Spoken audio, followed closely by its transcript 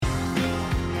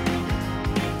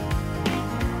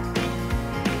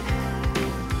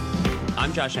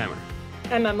I'm Josh Hammer.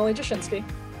 I'm Emily Jashinsky.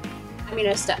 I'm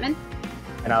Ina Stepman.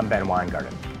 And I'm Ben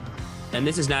Weingarten. And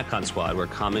this is NatCon Squad, where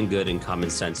common good and common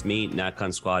sense meet.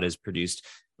 NatCon Squad is produced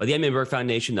by the Edmund Burke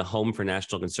Foundation, the home for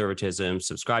national conservatism.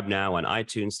 Subscribe now on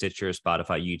iTunes, Stitcher,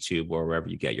 Spotify, YouTube, or wherever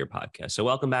you get your podcast. So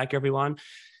welcome back, everyone.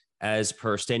 As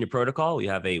per standard protocol, we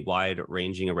have a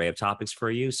wide-ranging array of topics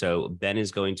for you. So Ben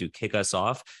is going to kick us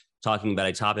off talking about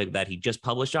a topic that he just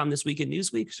published on this week in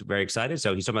Newsweek. So very excited.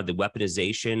 So he's talking about the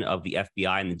weaponization of the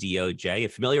FBI and the DOJ, a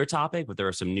familiar topic, but there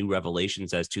are some new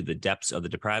revelations as to the depths of the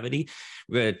depravity.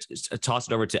 We're going to toss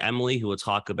it over to Emily, who will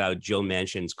talk about Joe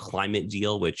Manchin's climate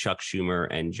deal with Chuck Schumer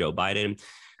and Joe Biden.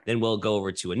 Then we'll go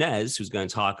over to Inez, who's going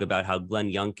to talk about how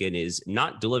Glenn Youngkin is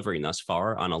not delivering thus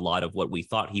far on a lot of what we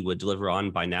thought he would deliver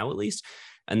on by now, at least.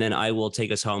 And then I will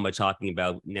take us home by talking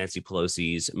about Nancy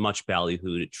Pelosi's much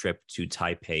ballyhooed trip to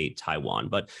Taipei, Taiwan.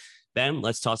 But Ben,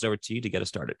 let's toss it over to you to get us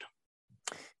started.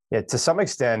 Yeah, to some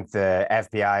extent, the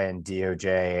FBI and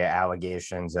DOJ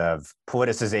allegations of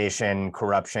politicization,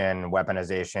 corruption,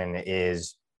 weaponization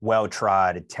is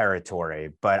well-trod territory.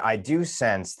 But I do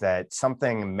sense that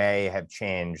something may have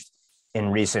changed in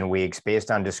recent weeks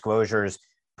based on disclosures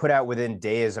put out within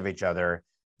days of each other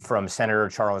from Senator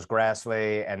Charles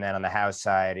Grassley, and then on the House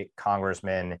side,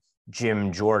 Congressman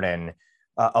Jim Jordan,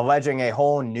 alleging a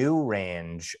whole new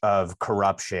range of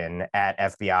corruption at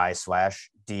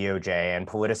FBI/DOJ and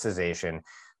politicization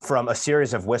from a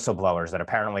series of whistleblowers that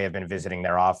apparently have been visiting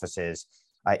their offices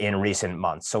in recent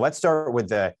months. So let's start with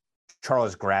the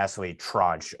Charles Grassley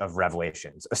tranche of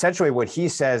revelations. Essentially, what he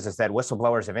says is that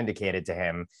whistleblowers have indicated to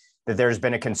him that there's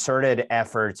been a concerted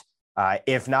effort,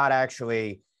 if not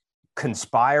actually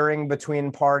conspiring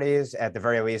between parties, at the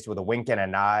very least with a wink and a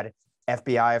nod,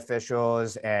 FBI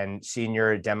officials and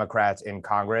senior Democrats in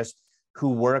Congress who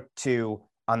work to,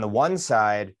 on the one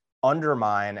side,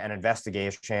 undermine an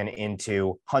investigation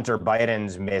into Hunter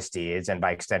Biden's misdeeds, and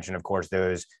by extension, of course,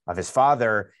 those of his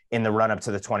father in the run-up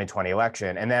to the 2020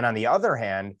 election. And then on the other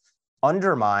hand,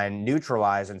 undermine,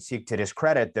 neutralize, and seek to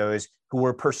discredit those who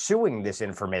were pursuing this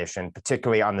information,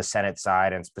 particularly on the Senate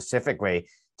side, and specifically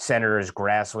Senators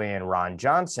Grassley and Ron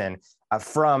Johnson,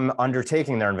 from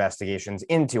undertaking their investigations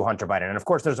into Hunter Biden. And of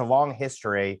course, there's a long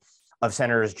history of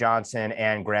Senators Johnson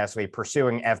and Grassley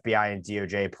pursuing FBI and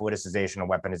DOJ politicization and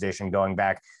weaponization going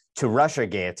back to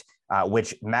Russiagate,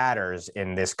 which matters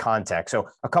in this context. So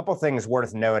a couple things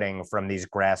worth noting from these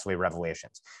Grassley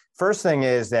revelations. First thing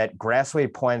is that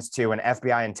Grassley points to an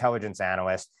FBI intelligence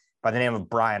analyst by the name of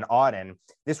Brian Auden.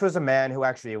 This was a man who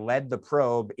actually led the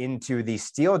probe into the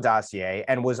Steele dossier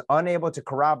and was unable to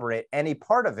corroborate any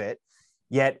part of it,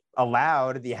 yet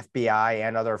allowed the FBI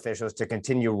and other officials to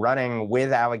continue running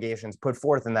with allegations put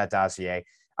forth in that dossier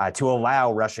to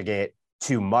allow Russiagate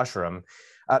to mushroom.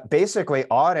 Basically,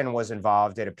 Auden was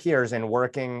involved, it appears, in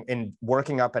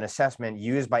working up an assessment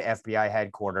used by FBI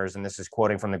headquarters, and this is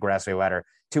quoting from the Grassley letter,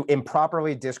 to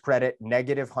improperly discredit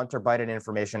negative Hunter Biden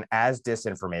information as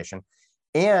disinformation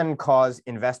and cause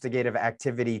investigative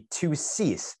activity to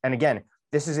cease. And again,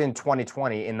 this is in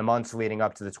 2020, in the months leading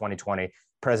up to the 2020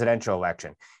 presidential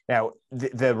election. Now,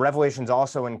 the revelations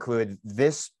also include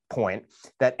this point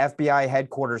that FBI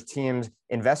headquarters teams,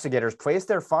 investigators placed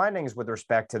their findings with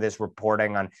respect to this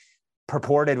reporting on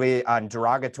purportedly on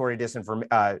derogatory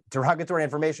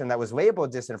information that was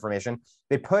labeled disinformation.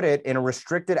 They put it in a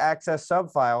restricted access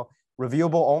subfile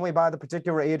reviewable only by the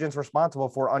particular agents responsible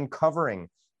for uncovering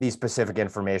the specific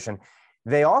information.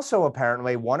 They also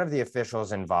apparently, one of the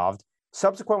officials involved,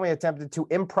 subsequently attempted to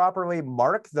improperly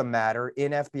mark the matter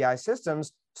in FBI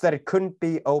systems so that it couldn't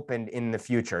be opened in the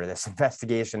future, this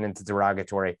investigation into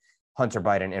derogatory Hunter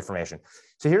Biden information.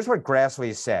 So here's what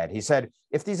Grassley said. He said,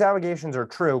 if these allegations are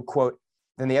true, quote,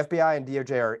 then the FBI and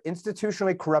DOJ are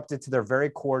institutionally corrupted to their very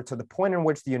core, to the point in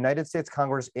which the United States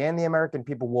Congress and the American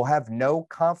people will have no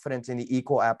confidence in the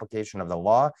equal application of the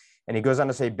law. And he goes on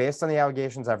to say, based on the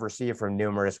allegations I've received from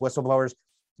numerous whistleblowers,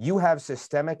 you have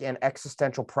systemic and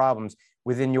existential problems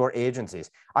within your agencies.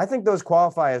 I think those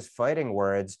qualify as fighting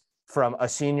words from a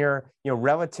senior,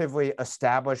 relatively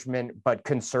establishment, but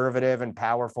conservative and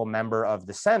powerful member of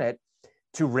the Senate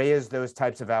to raise those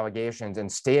types of allegations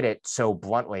and state it so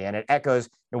bluntly. And it echoes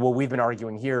what we've been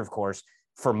arguing here, of course,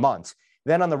 for months.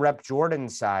 Then on the Rep. Jordan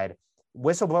side,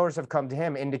 whistleblowers have come to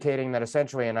him indicating that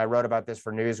essentially, and I wrote about this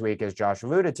for Newsweek, as Josh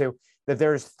alluded to, that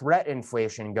there's threat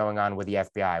inflation going on with the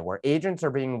FBI, where agents are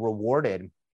being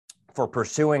rewarded for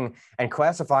pursuing and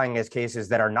classifying as cases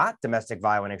that are not domestic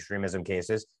violent extremism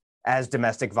cases, as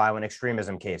domestic violent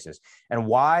extremism cases. And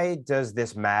why does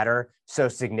this matter so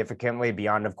significantly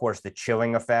beyond, of course, the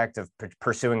chilling effect of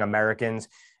pursuing Americans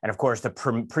and, of course, the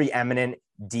preeminent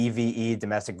DVE,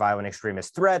 domestic violent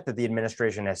extremist threat that the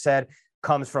administration has said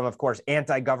comes from, of course,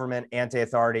 anti-government,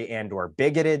 anti-authority, and or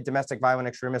bigoted domestic violent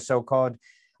extremists, so-called,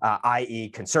 i.e.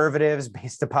 conservatives,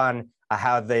 based upon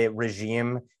how the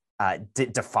regime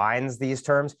defines these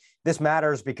terms. This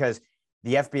matters because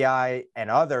the FBI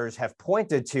and others have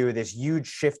pointed to this huge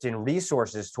shift in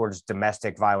resources towards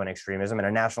domestic violent extremism and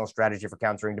a national strategy for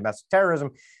countering domestic terrorism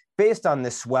based on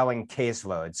this swelling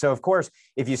caseload. So, of course,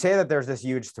 if you say that there's this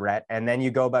huge threat and then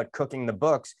you go about cooking the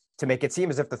books to make it seem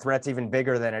as if the threat's even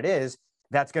bigger than it is,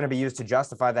 that's going to be used to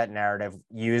justify that narrative,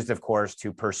 used, of course,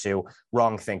 to pursue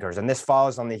wrong thinkers. And this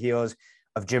follows on the heels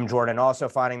of Jim Jordan also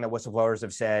finding that whistleblowers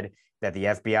have said that the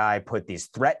FBI put these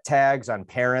threat tags on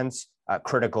parents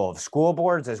critical of school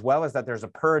boards, as well as that there's a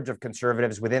purge of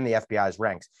conservatives within the FBI's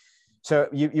ranks. So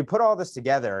you put all this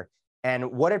together,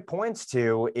 and what it points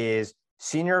to is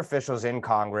senior officials in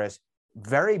Congress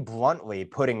very bluntly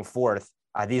putting forth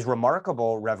these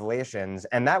remarkable revelations.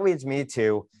 And that leads me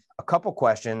to a couple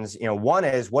questions. One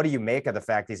is, what do you make of the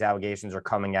fact these allegations are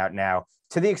coming out now,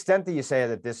 to the extent that you say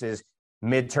that this is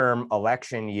midterm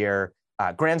election year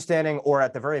grandstanding, or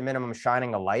at the very minimum,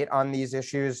 shining a light on these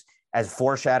issues as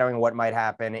foreshadowing what might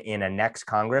happen in a next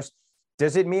Congress?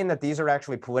 Does it mean that these are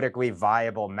actually politically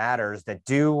viable matters that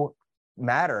do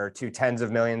matter to tens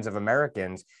of millions of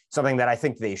Americans, something that I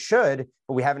think they should,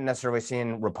 but we haven't necessarily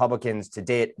seen Republicans to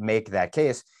date make that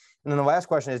case? And then the last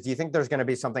question is, do you think there's going to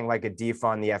be something like a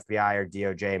defund the FBI or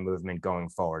DOJ movement going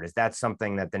forward? Is that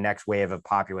something that the next wave of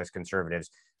populist conservatives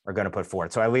are going to put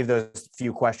forward? So I leave those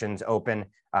few questions open.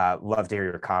 Love to hear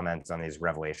your comments on these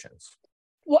revelations.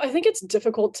 Well, I think it's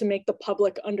difficult to make the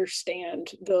public understand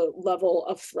the level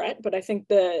of threat, but I think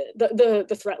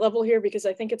the threat level here, because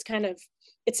I think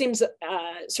it seems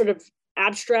sort of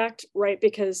abstract, right?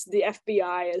 Because the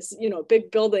FBI is, a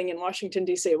big building in Washington,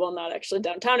 D.C. Well, not actually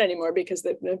downtown anymore because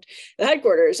they've moved the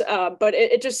headquarters. But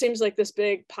it just seems like this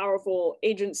big, powerful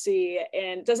agency,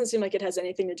 and it doesn't seem like it has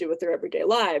anything to do with their everyday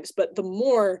lives. But the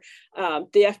more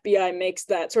the FBI makes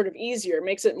that sort of easier,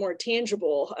 makes it more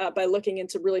tangible by looking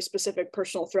into really specific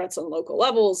personal threats on local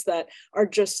levels that are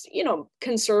just,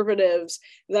 conservatives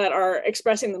that are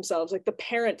expressing themselves, like the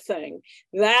parent thing.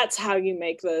 That's how you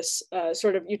make this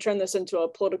you turn this into a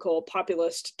political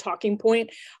populist talking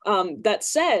point. That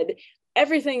said,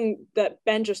 everything that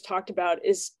Ben just talked about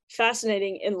is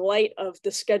fascinating in light of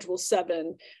the Schedule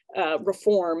 7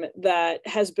 reform that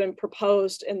has been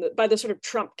proposed by the sort of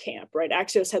Trump camp, right?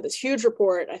 Axios had this huge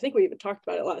report, I think we even talked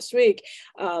about it last week,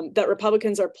 that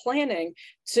Republicans are planning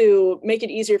to make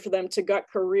it easier for them to gut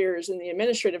careers in the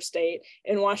administrative state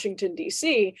in Washington,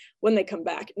 D.C. when they come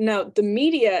back. Now, the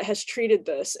media has treated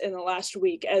this in the last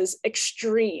week as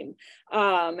extreme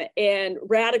and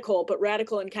radical, but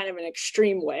radical in kind of an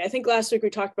extreme way. I think last week we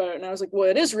talked about it and I was like, well,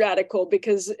 it is radical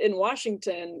because in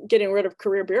Washington, getting rid of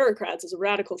career bureaucrats is a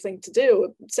radical thing to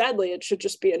do. Sadly, it should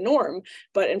just be a norm,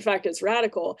 but in fact, it's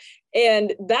radical.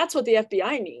 And that's what the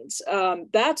FBI needs.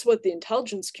 That's what the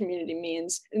intelligence community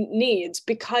needs,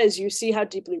 because you see how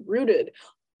deeply rooted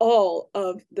all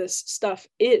of this stuff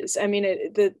is. I mean,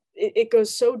 it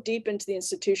goes so deep into the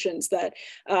institutions that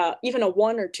even a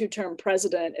 1 or 2 term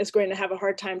president is going to have a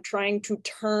hard time trying to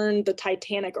turn the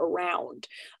Titanic around.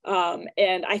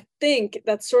 And I think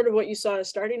that's sort of what you saw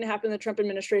starting to happen in the Trump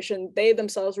administration. They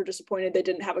themselves were disappointed they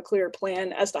didn't have a clear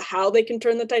plan as to how they can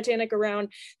turn the Titanic around.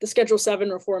 The Schedule 7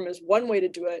 reform is one way to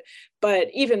do it. But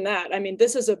even that, I mean,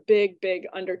 this is a big, big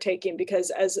undertaking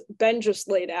because, as Ben just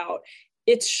laid out,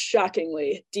 it's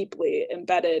shockingly deeply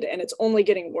embedded, and it's only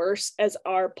getting worse as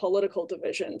our political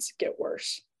divisions get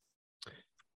worse.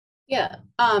 Yeah,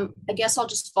 I guess I'll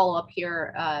just follow up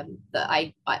here.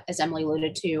 As Emily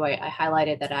alluded to, I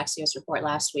highlighted that Axios report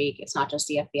last week. It's not just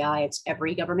the FBI, it's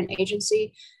every government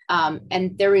agency.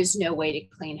 And there is no way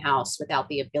to clean house without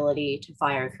the ability to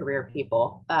fire career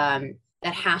people.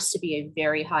 That has to be a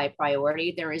very high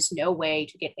priority. There is no way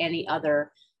to get any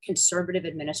other conservative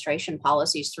administration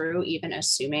policies through, even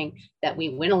assuming that we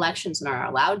win elections and are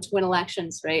allowed to win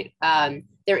elections, right?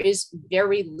 There is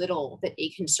very little that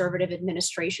a conservative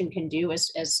administration can do,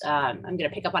 as I'm going to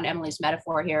pick up on Emily's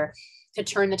metaphor here, to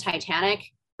turn the Titanic.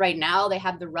 Right now, they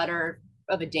have the rudder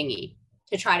of a dinghy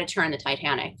to try to turn the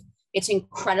Titanic. it's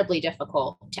incredibly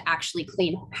difficult to actually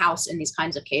clean house in these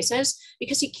kinds of cases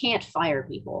because you can't fire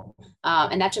people.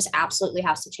 And that just absolutely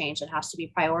has to change. It has to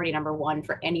be priority number one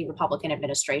for any Republican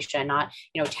administration, not,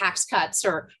 tax cuts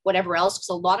or whatever else, because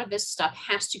a lot of this stuff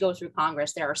has to go through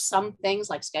Congress. There are some things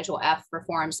like Schedule F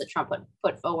reforms that Trump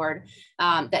put forward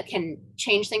that can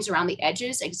change things around the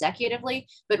edges executively,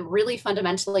 but really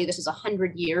fundamentally, this is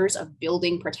 100 years of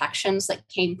building protections that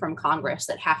came from Congress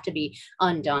that have to be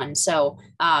undone. So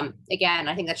again,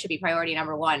 I think that should be priority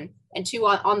number one. And two,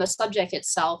 on the subject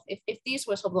itself, if these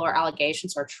whistleblower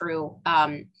allegations are true,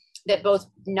 that both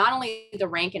not only the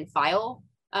rank and file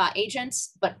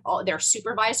agents, but all their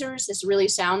supervisors, this really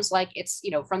sounds like it's,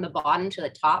 from the bottom to the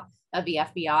top of the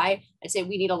FBI. I'd say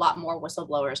we need a lot more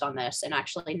whistleblowers on this and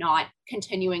actually not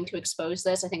continuing to expose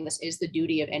this. I think this is the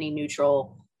duty of any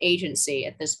neutral agency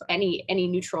at this, any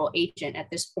neutral agent at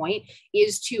this point,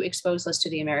 is to expose this to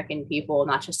the American people,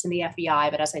 not just in the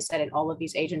FBI, but as I said, in all of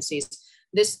these agencies.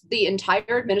 The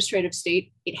entire administrative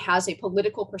state, it has a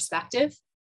political perspective.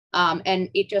 And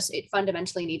it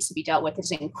fundamentally needs to be dealt with.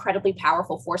 It's an incredibly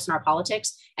powerful force in our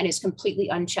politics and is completely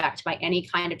unchecked by any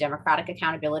kind of democratic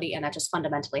accountability. And that just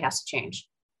fundamentally has to change.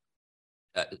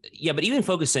 Yeah, but even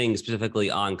focusing specifically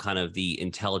on kind of the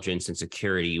intelligence and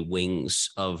security wings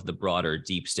of the broader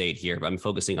deep state here, I'm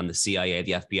focusing on the CIA,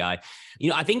 the FBI.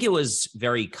 I think it was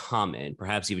very common,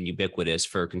 perhaps even ubiquitous,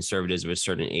 for conservatives of a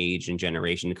certain age and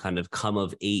generation to kind of come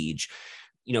of age,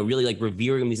 really like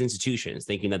revering these institutions,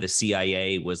 thinking that the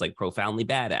CIA was like profoundly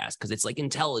badass because it's like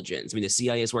intelligence. I mean, the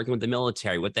CIA is working with the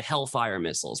military with the Hellfire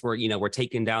missiles. We're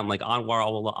taking down like Anwar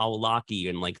al-Awlaki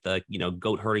and like the,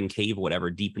 goat herding cave or whatever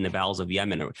deep in the bowels of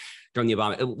Yemen or during the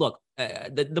Obama. Look,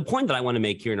 the point that I want to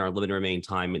make here in our limited remaining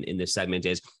time in this segment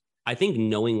is I think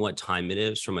knowing what time it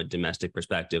is from a domestic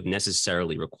perspective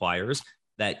necessarily requires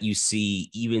that you see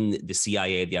even the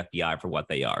CIA, the FBI for what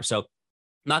they are. So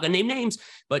not gonna name names,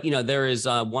 but there is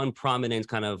one prominent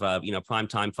kind of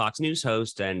primetime Fox News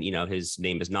host, and his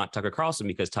name is not Tucker Carlson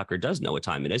because Tucker does know what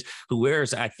time it is. Who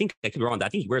wears? I think I could be wrong. I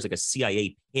think he wears like a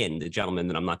CIA pin. The gentleman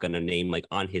that I'm not going to name, like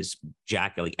on his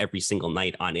jacket, like every single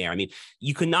night on air. I mean,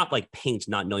 you could not like paint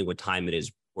not knowing what time it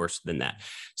is worse than that.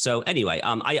 So anyway,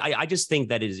 I just think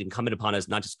that it is incumbent upon us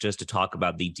not just to talk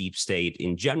about the deep state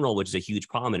in general, which is a huge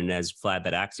problem, and as Vlad,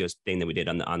 that Axios thing that we did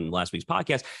on last week's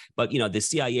podcast, but the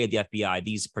CIA, the FBI,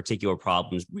 these particular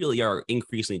problems really are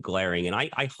increasingly glaring. And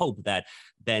I hope that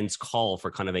Ben's call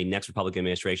for kind of a next Republican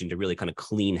administration to really kind of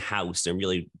clean house and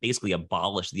really basically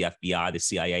abolish the FBI, the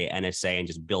CIA, NSA, and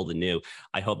just build anew.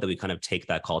 I hope that we kind of take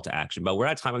that call to action. But we're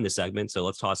out of time on this segment, so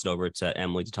let's toss it over to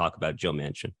Emily to talk about Joe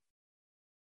Manchin.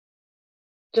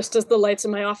 Just as the lights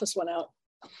in my office went out.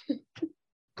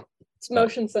 It's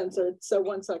motion censored, so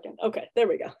 1 second. Okay, there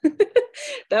we go.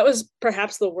 That was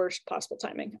perhaps the worst possible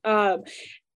timing.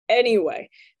 Anyway,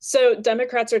 so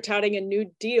Democrats are touting a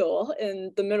new deal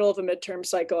in the middle of a midterm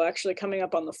cycle, actually coming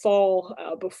up on the fall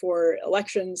before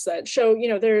elections, that show,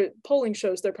 their polling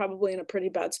shows they're probably in a pretty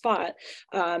bad spot.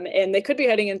 And they could be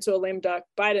heading into a lame duck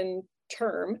Biden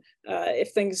term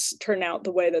if things turn out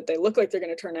the way that they look like they're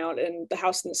going to turn out in the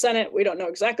House and the Senate. We don't know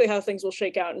exactly how things will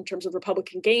shake out in terms of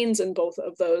Republican gains in both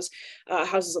of those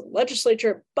houses of the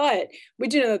legislature, but we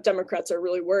do know that Democrats are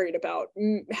really worried about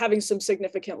having some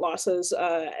significant losses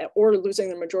or losing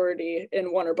the majority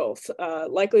in one or both.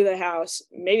 Likely the House,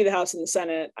 maybe the House and the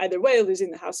Senate. Either way,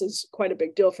 losing the House is quite a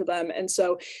big deal for them. And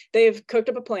so they've cooked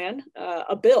up a plan,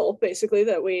 a bill basically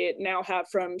that we now have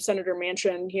from Senator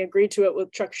Manchin. He agreed to it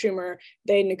with Chuck Schumer.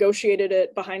 They negotiated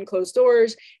it behind closed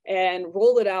doors and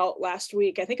rolled it out last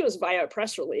week. I think it was via a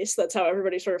press release. That's how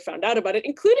everybody sort of found out about it,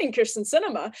 including Kyrsten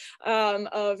Sinema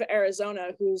of Arizona,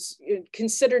 who's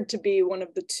considered to be one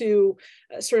of the two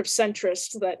sort of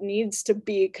centrists that needs to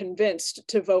be convinced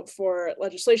to vote for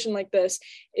legislation like this.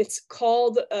 It's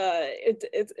called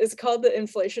it's called the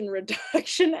Inflation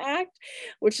Reduction Act,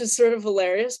 which is sort of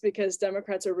hilarious because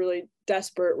Democrats are really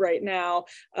desperate right now,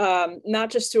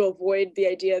 not just to avoid the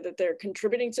idea that they're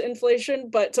contributing to inflation,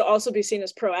 but to also be seen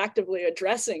as proactively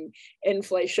addressing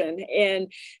inflation.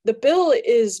 And the bill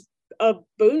is a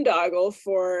boondoggle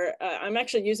for, I'm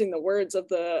actually using the words of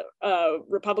the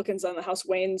Republicans on the House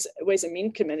Ways and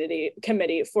Means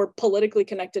Committee, for politically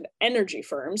connected energy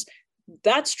firms.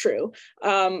 That's true.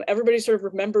 Everybody sort of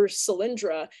remembers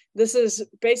Solyndra this is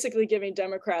basically giving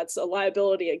Democrats a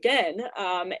liability again.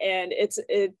 And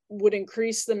it would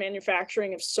increase the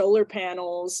manufacturing of solar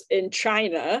panels in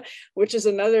China, which is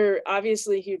another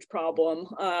obviously huge problem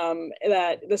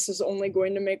that this is only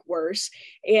going to make worse.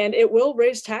 And it will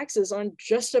raise taxes on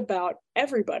just about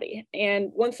everybody.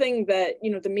 And one thing that,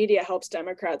 the media helps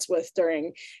Democrats with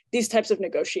during these types of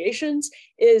negotiations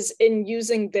is in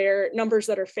using their numbers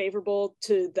that are favorable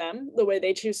to them, the way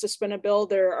they choose to spin a bill.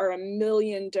 There are a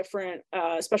million different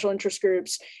special interest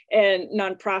groups and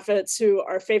nonprofits who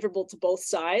are favorable to both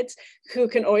sides, who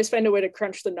can always find a way to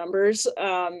crunch the numbers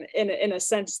in a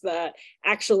sense that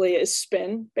actually is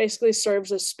spin, basically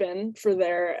serves as spin for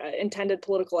their intended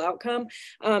political outcome.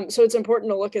 So it's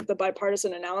important to look at the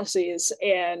bipartisan analyses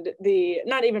and the,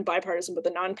 not even bipartisan, but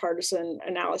the nonpartisan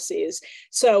analyses.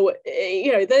 So,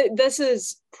 this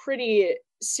is pretty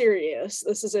serious.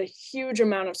 This is a huge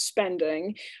amount of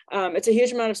spending. It's a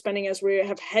huge amount of spending as we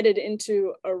have headed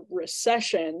into a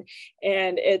recession,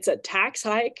 and it's a tax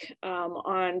hike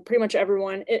on pretty much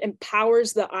everyone. It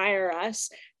empowers the IRS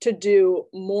to do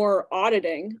more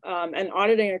auditing and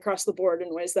auditing across the board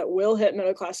in ways that will hit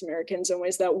middle-class Americans, in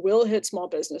ways that will hit small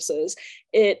businesses.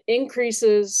 It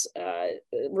increases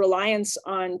reliance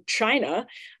on China.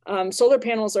 Solar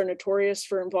panels are notorious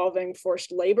for involving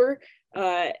forced labor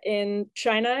in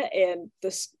China, and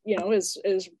this,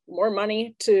 is more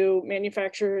money to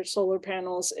manufacture solar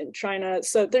panels in China.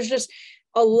 So there's just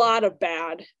a lot of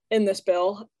bad in this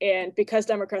bill. And because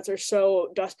Democrats are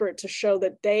so desperate to show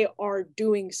that they are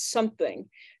doing something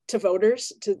to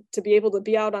voters, to be able to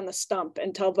be out on the stump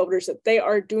and tell voters that they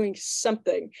are doing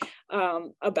something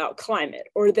about climate,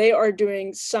 or they are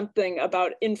doing something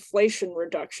about inflation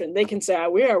reduction, they can say,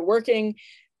 we are working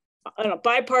on a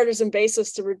bipartisan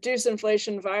basis to reduce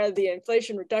inflation via the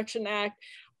Inflation Reduction Act.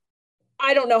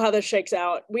 I don't know how this shakes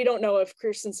out. We don't know if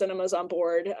Kyrsten Sinema is on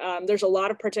board. There's a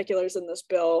lot of particulars in this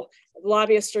bill.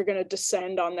 Lobbyists are going to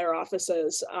descend on their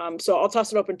offices. So I'll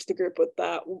toss it open to the group with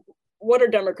that. What are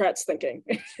Democrats thinking?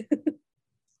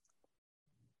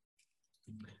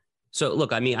 So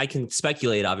look, I mean, I can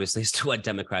speculate obviously as to what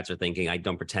Democrats are thinking. I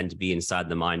don't pretend to be inside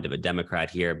the mind of a Democrat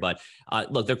here, but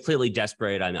look, they're clearly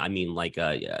desperate.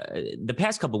 The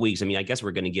past couple of weeks, I guess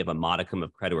we're going to give a modicum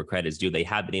of credit where credit is due. They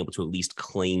have been able to at least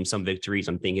claim some victories.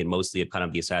 I'm thinking mostly of kind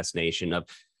of the assassination of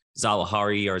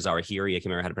Zawahiri, I can't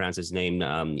remember how to pronounce his name,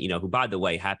 who, by the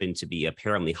way, happened to be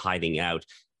apparently hiding out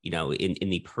in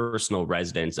the personal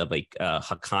residence of a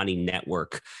Haqqani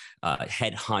network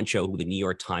head honcho who the New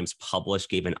York Times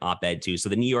gave an op-ed to.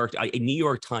 So a New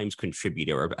York Times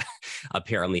contributor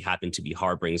apparently happened to be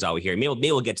harboring Zawahiri.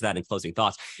 Maybe we'll get to that in closing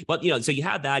thoughts. But, so you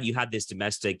had that, you had this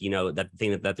domestic, that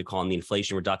thing that they're calling the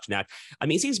Inflation Reduction Act.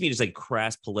 It seems to me just like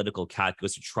crass political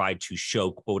calculus to try to show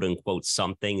quote unquote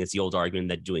something. It's the old argument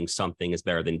that doing something is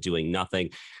better than doing nothing.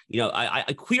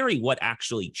 I query what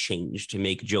actually changed to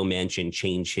make Joe Manchin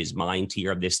change his mind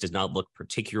here. This does not look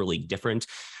particularly different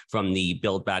from the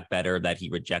Build Back Better that he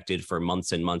rejected for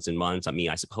months and months and months.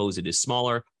 I suppose it is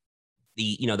smaller.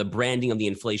 The branding of the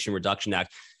Inflation Reduction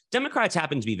Act. Democrats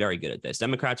happen to be very good at this.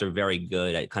 Democrats are very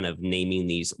good at kind of naming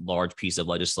these large pieces of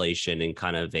legislation in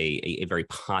kind of a very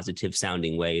positive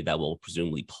sounding way that will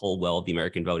presumably pull well the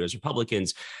American voters.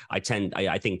 Republicans, I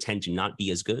think tend to not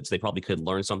be as good. So they probably could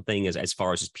learn something as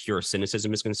far as just pure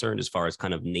cynicism is concerned, as far as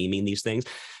kind of naming these things.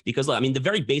 Because the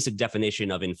very basic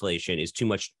definition of inflation is too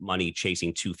much money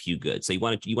chasing too few goods. So you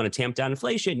want to tamp down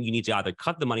inflation, you need to either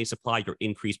cut the money supply or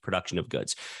increase production of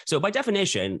goods. So by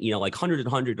definition, like hundreds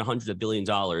of billions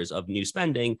of dollars of new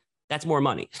spending, that's more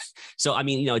money. So,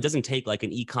 it doesn't take like an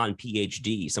econ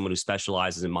PhD, someone who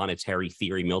specializes in monetary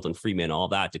theory, Milton Friedman, all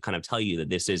that, to kind of tell you that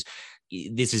this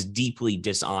is deeply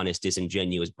dishonest,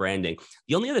 disingenuous branding.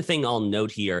 The only other thing I'll note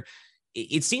here,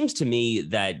 it seems to me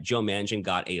that Joe Manchin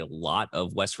got a lot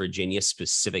of West Virginia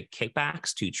specific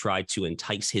kickbacks to try to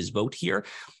entice his vote here.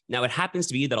 Now, it happens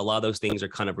to be that a lot of those things are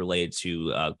kind of related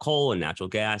to coal and natural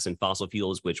gas and fossil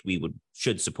fuels, which we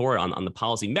should support on the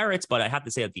policy merits. But I have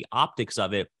to say that the optics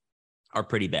of it are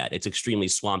pretty bad. It's extremely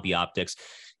swampy optics.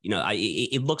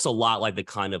 It looks a lot like the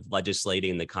kind of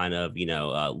legislating, the kind of,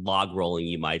 log rolling,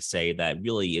 you might say, that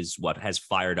really is what has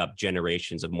fired up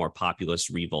generations of more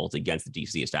populist revolt against the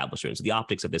DC establishment. So the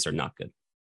optics of this are not good.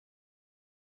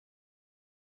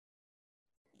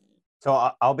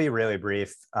 So I'll be really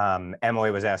brief.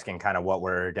 Emily was asking kind of what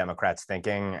were Democrats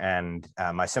thinking, and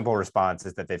my simple response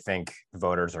is that they think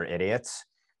voters are idiots.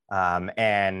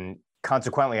 And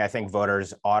consequently, I think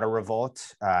voters ought to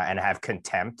revolt and have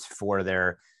contempt for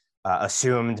their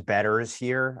assumed betters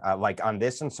here. Like on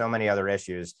this and so many other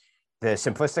issues, the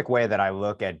simplistic way that I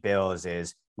look at bills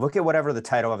is look at whatever the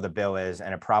title of the bill is,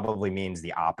 and it probably means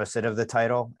the opposite of the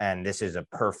title. And this is a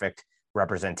perfect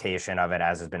representation of it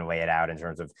as has been laid out in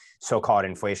terms of so-called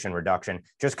inflation reduction.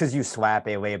 Just because you slap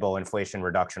a label inflation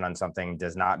reduction on something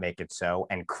does not make it so,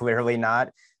 and clearly not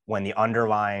when the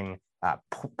underlying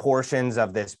portions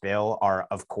of this bill are,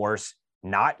 of course,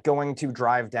 not going to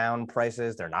drive down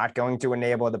prices. They're not going to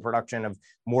enable the production of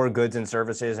more goods and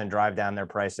services and drive down their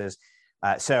prices.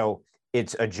 So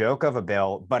it's a joke of a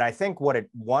bill. But I think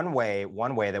one way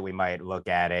that we might look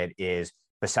at it is,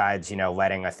 besides,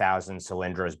 letting 1,000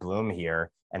 cylinders bloom here,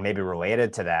 and maybe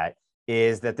related to that,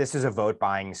 is that this is a vote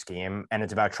buying scheme, and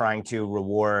it's about trying to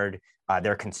reward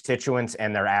their constituents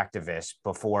and their activists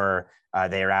before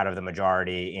they are out of the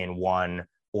majority in one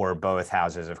or both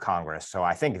houses of Congress. So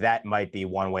I think that might be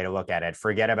one way to look at it.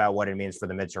 Forget about what it means for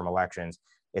the midterm elections.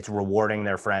 It's rewarding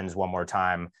their friends one more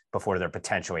time before they're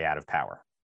potentially out of power.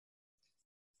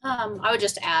 I would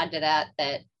just add to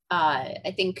that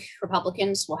I think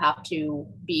Republicans will have to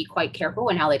be quite careful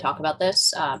in how they talk about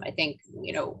this. I think,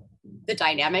 the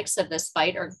dynamics of this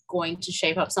fight are going to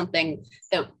shape up something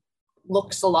that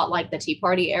looks a lot like the Tea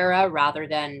Party era rather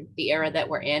than the era that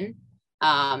we're in.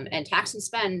 And tax and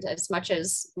spend, as much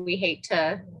as we hate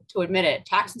to admit it,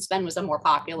 tax and spend was a more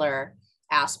popular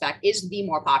aspect, is the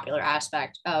more popular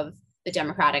aspect of the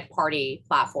Democratic Party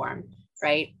platform,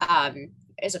 right?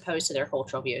 As opposed to their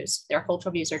cultural views. Their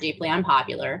cultural views are deeply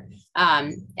unpopular.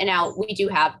 And now we do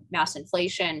have mass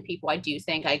inflation.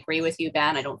 I agree with you,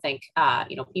 Ben. I don't think,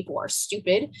 people are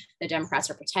stupid. The Democrats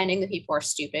are pretending that people are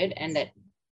stupid, and that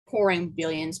pouring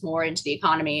billions more into the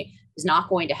economy is not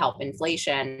going to help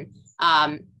inflation.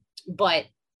 But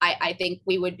I think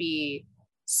we would be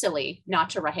silly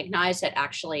not to recognize that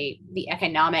actually the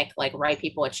economic, write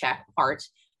people a check part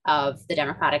of the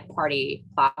Democratic Party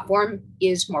platform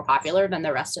is more popular than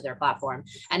the rest of their platform.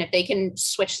 And if they can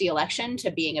switch the election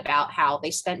to being about how they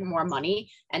spend more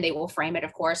money, and they will frame it,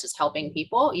 of course, as helping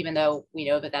people, even though we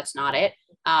know that that's not it,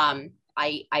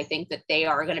 I think that they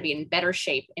are going to be in better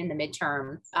shape in the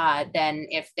midterm than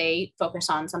if they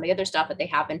focus on some of the other stuff that they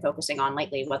have been focusing on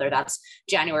lately, whether that's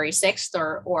January 6th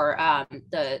or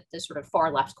the sort of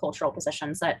far left cultural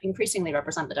positions that increasingly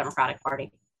represent the Democratic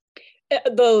Party.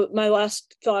 My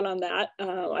last thought on that,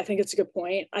 I think it's a good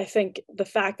point. I think the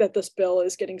fact that this bill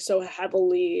is getting so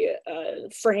heavily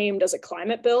framed as a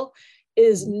climate bill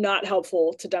is not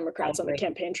helpful to Democrats on the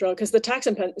campaign trail, because the tax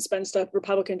and spend stuff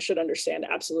Republicans should understand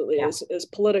absolutely is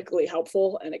politically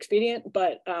helpful and expedient.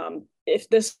 But if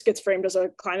this gets framed as a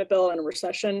climate bill and a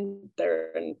recession,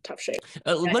 they're in tough shape.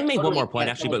 Let me make one more point,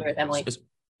 actually. Let me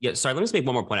just make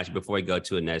one more point, actually, before we go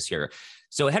to Inez here.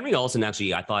 So Henry Olsen,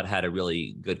 actually, I thought had a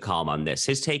really good column on this.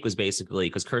 His take was basically,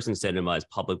 because Kyrsten Sinema is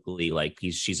publicly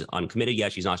she's uncommitted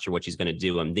yet. She's not sure what she's going to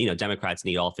do. And, Democrats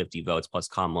need all 50 votes plus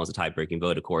Kamala as a tie-breaking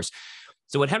vote, of course.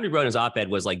 So what Henry wrote in his op-ed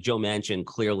was Joe Manchin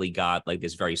clearly got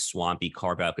this very swampy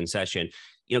carve-out concession.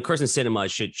 Kyrsten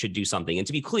Sinema should do something. And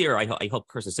to be clear, I hope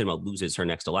Kyrsten Sinema loses her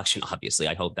next election. Obviously,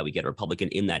 I hope that we get a Republican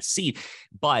in that seat.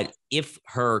 But if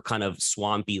her kind of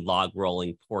swampy, log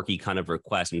rolling, porky kind of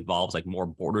request involves more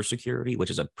border security, which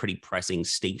is a pretty pressing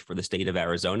state for the state of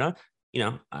Arizona,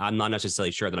 I'm not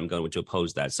necessarily sure that I'm going to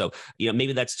oppose that. So,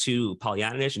 maybe that's too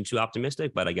Pollyannish and too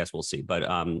optimistic, but I guess we'll see. But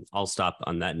I'll stop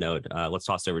on that note. Let's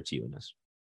toss over to you, Inez.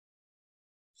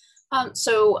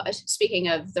 So speaking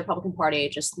of the Republican Party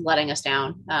just letting us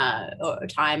down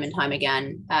time and time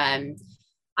again, Glenn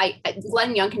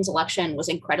Youngkin's election was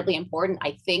incredibly important,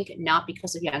 I think, not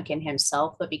because of Youngkin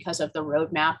himself, but because of the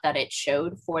roadmap that it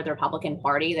showed for the Republican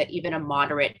Party, that even a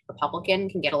moderate Republican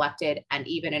can get elected, and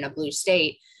even in a blue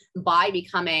state, by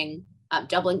becoming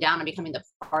doubling down and becoming the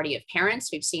party of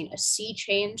parents. We've seen a sea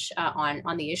change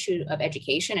on the issue of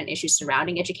education and issues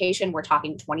surrounding education. We're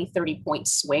talking 20, 30 point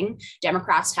swing.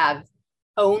 Democrats have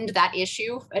owned that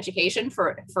issue, education,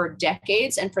 for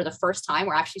decades. And for the first time,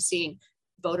 we're actually seeing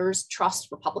voters trust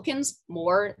Republicans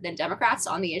more than Democrats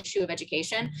on the issue of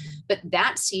education. But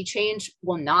that sea change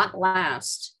will not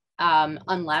last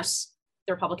unless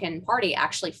the Republican Party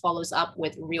actually follows up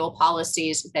with real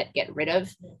policies that get rid of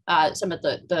some of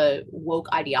the woke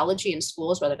ideology in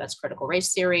schools, whether that's critical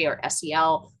race theory or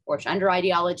SEL or gender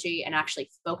ideology, and actually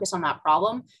focus on that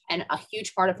problem. And a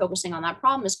huge part of focusing on that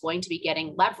problem is going to be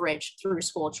getting leverage through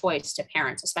school choice to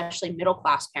parents, especially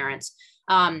middle-class parents.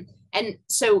 And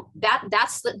so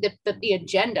that's the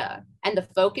agenda and the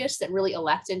focus that really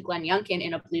elected Glenn Youngkin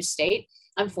in a blue state.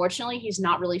 Unfortunately, he's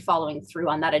not really following through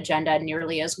on that agenda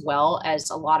nearly as well as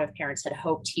a lot of parents had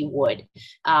hoped he would.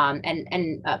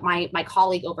 My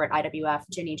colleague over at IWF,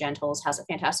 Ginny Gentles, has a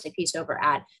fantastic piece over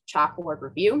at Chalkboard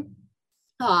Review.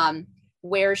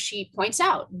 where she points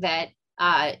out that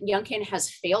Youngkin has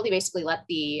failed. He basically let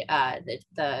the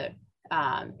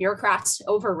bureaucrats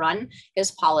overrun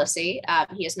his policy.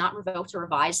 He has not revoked or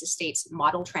revised the state's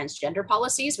model transgender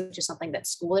policies, which is something that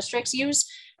school districts use,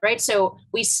 right? So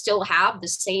we still have the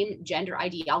same gender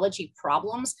ideology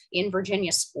problems in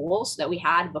Virginia schools that we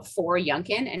had before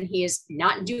Youngkin, and he is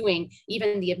not doing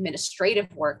even the administrative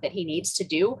work that he needs to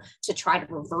do to try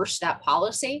to reverse that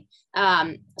policy.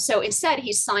 So instead,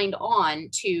 he's signed on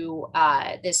to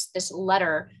this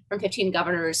letter from 15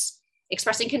 governors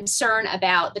expressing concern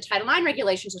about the Title IX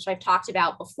regulations, which I've talked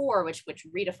about before, which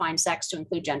redefine sex to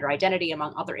include gender identity,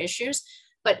 among other issues.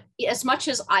 But as much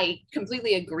as I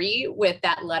completely agree with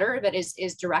that letter that is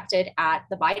directed at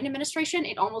the Biden administration,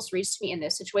 it almost reads to me in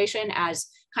this situation as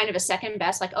kind of a second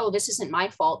best, like, oh, this isn't my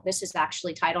fault. This is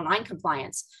actually Title IX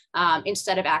compliance,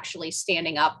 instead of actually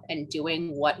standing up and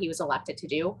doing what he was elected to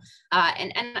do.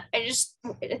 And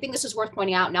I think this is worth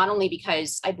pointing out, not only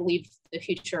because I believe the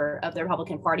future of the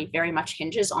Republican Party very much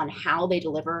hinges on how they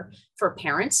deliver for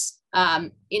parents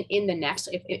in the next,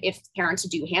 if parents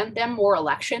do hand them more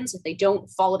elections, if they don't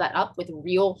follow that up with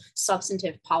real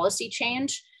substantive policy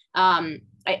change.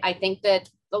 I think that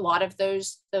a lot of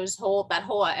that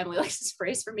whole Emily likes this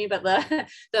phrase for me, but the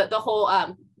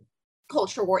whole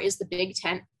culture war is the big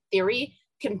tent theory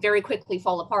can very quickly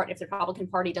fall apart if the Republican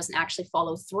Party doesn't actually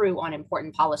follow through on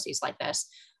important policies like this.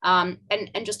 And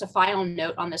just a final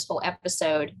note on this whole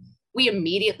episode, we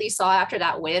immediately saw after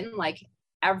that win, like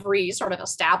every sort of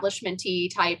establishment-y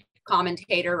type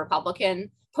commentator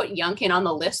Republican put Youngkin on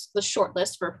the short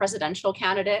list for a presidential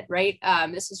candidate, right?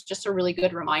 This is just a really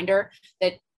good reminder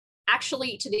that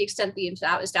actually, to the extent the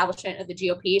establishment of the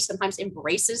GOP sometimes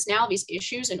embraces now these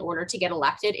issues in order to get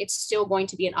elected, it's still going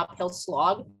to be an uphill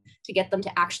slog to get them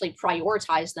to actually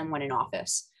prioritize them when in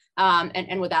office.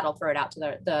 And with that, I'll throw it out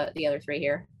to the other three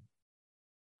here.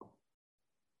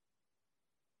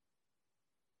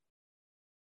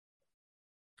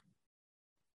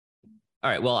 All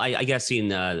right. Well, I guess in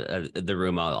the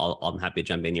room, I'm happy to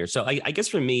jump in here. So I guess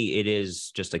for me, it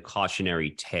is just a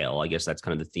cautionary tale. I guess that's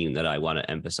kind of the theme that I want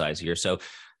to emphasize here. So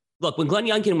look, when Glenn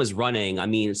Youngkin was running, I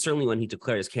mean, certainly when he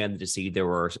declared his candidacy, there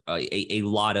were a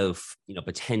lot of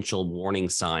potential warning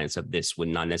signs of this would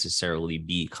not necessarily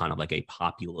be kind of like a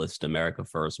populist America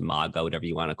First, MAGA, whatever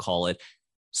you want to call it,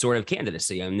 sort of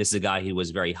candidacy. I mean, this is a guy who was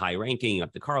very high ranking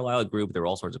up the Carlyle Group. There were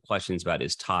all sorts of questions about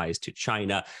his ties to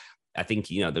China. I think,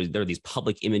 there are these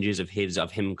public images of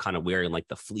him kind of wearing like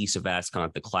the fleece vest, kind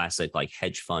of the classic like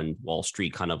hedge fund Wall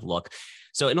Street kind of look.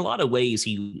 So in a lot of ways,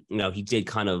 he did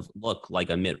kind of look like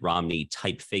a Mitt Romney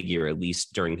type figure, at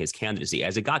least during his candidacy.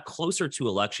 As it got closer to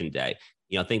Election Day,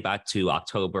 think back to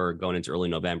October going into early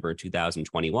November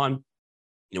 2021,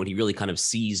 when he really kind of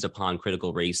seized upon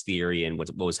critical race theory and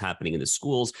what was happening in the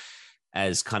schools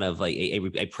as kind of like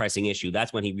a pressing issue.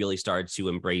 That's when he really started to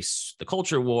embrace the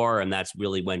culture war. And that's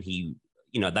really when he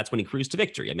cruised to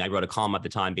victory. I mean, I wrote a column at the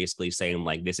time basically saying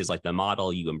like, this is like the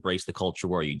model, you embrace the culture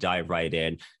war, you dive right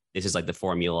in. This is like the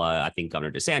formula. I think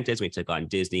Governor DeSantis, when he took on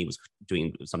Disney, was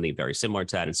doing something very similar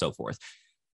to that and so forth.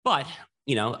 But,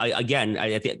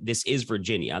 I think this is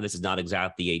Virginia. This is not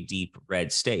exactly a deep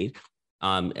red state.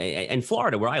 And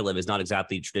Florida, where I live, is not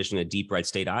exactly traditionally a deep red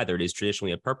state either. It is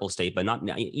traditionally a purple state, but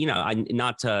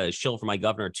not to shill for my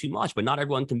governor too much, but not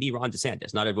everyone can be Ron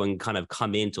DeSantis. Not everyone kind of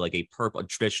come into like a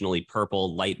traditionally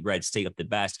purple, light red state at the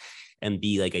best and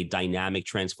be like a dynamic,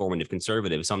 transformative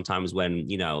conservative. Sometimes when,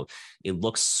 it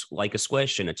looks like a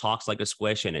squish and it talks like a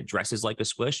squish and it dresses like a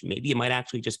squish, maybe it might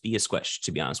actually just be a squish,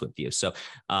 to be honest with you. So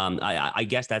I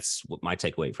guess that's what my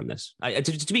takeaway from this.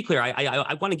 To be clear,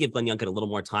 I want to give Glenn Youngkin a little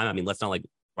more time. I mean, let's not like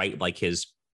write like his,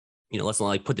 let's not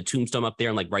like put the tombstone up there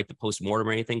and like write the postmortem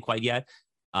or anything quite yet.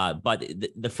 But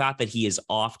the fact that he is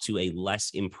off to a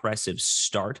less impressive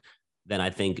start than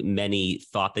I think many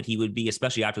thought that he would be,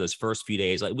 especially after those first few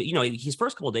days. Like, his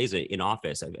first couple of days in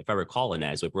office, if I recall,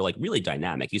 Inez, were like really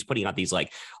dynamic. He's putting out these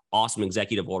like awesome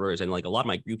executive orders, and like a lot of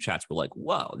my group chats were like,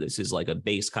 "Whoa, this is like a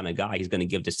base kind of guy. He's going to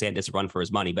give DeSantis a run for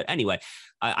his money." But anyway,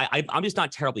 I'm just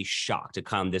not terribly shocked to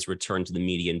come this return to the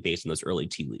median based on those early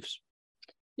tea leaves.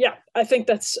 Yeah, I think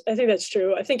that's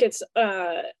true. I think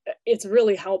it's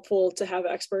really helpful to have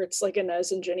experts like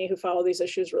Inez and Ginny who follow these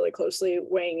issues really closely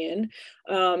weighing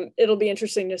in. It'll be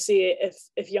interesting to see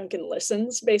if Youngkin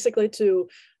listens basically to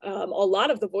a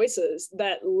lot of the voices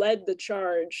that led the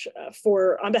charge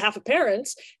on behalf of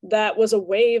parents, that was a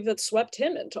wave that swept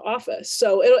him into office.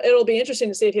 So it'll be interesting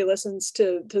to see if he listens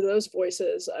to those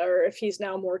voices, or if he's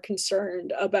now more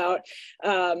concerned about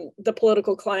the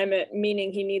political climate,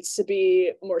 meaning he needs to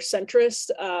be more centrist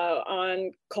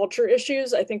on culture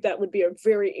issues. I think that would be a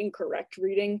very incorrect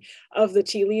reading of the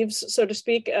tea leaves, so to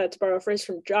speak, to borrow a phrase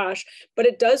from Josh. But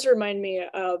it does remind me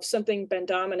of something Ben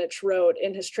Domenech wrote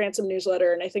in his Transom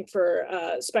newsletter, and I think for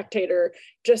Spectator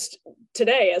just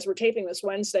today, as we're taping this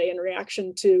Wednesday, in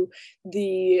reaction to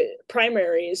the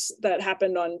primaries that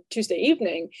happened on Tuesday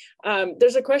evening.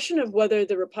 There's a question of whether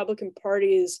the Republican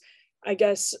Party's, I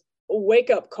guess,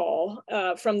 wake-up call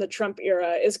from the Trump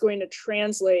era is going to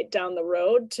translate down the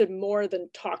road to more than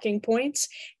talking points.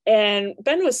 And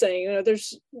Ben was saying,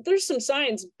 there's some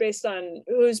signs based on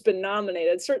who's been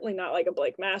nominated, certainly not like a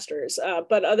Blake Masters,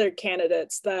 but other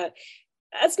candidates,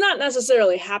 that's not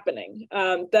necessarily happening.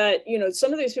 That,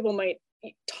 some of these people might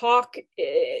talk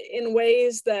in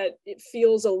ways that it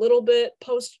feels a little bit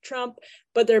post-Trump,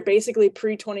 but they're basically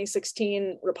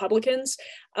pre-2016 Republicans.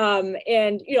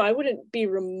 And, I wouldn't be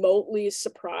remotely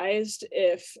surprised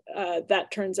if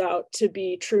that turns out to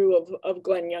be true of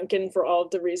Glenn Youngkin, for all of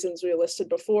the reasons we listed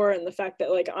before. And the fact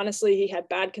that, honestly, he had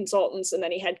bad consultants and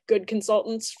then he had good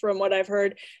consultants, from what I've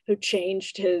heard, who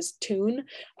changed his tune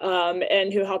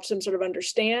and who helps him sort of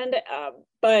understand.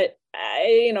 But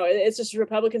it's just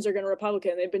Republicans are going to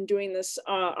Republican. They've been doing this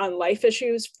on life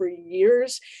issues for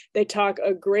years. They talk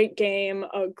a great game,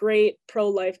 a great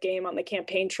pro-life game on the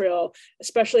campaign trail,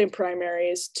 especially in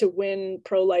primaries, to win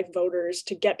pro-life voters,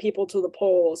 to get people to the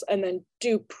polls, and then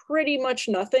do pretty much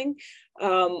nothing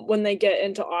when they get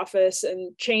into office,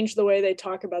 and change the way they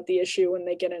talk about the issue when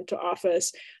they get into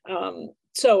office.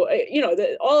 So,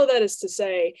 all of that is to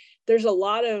say, there's a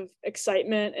lot of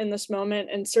excitement in this moment.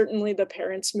 And certainly the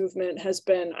parents movement has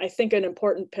been, I think, an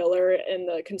important pillar in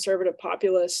the conservative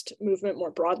populist movement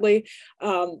more broadly.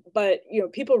 But,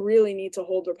 people really need to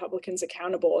hold Republicans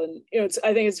accountable. And,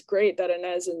 I think it's great that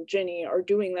Inez and Ginny are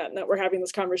doing that, and that we're having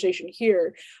this conversation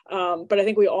here. But I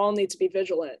think we all need to be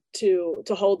vigilant to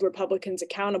hold Republicans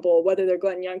accountable, whether they're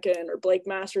Glenn Youngkin or Blake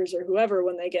Masters or whoever,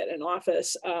 when they get in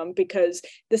office, because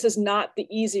this is not the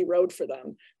easy road for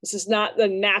them. This is not the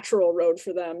natural road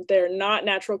for them. They're not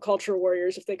natural culture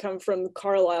warriors if they come from the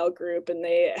Carlyle group, and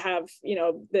they have,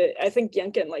 I think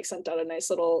Youngkin sent out a nice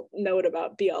little note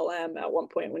about BLM at one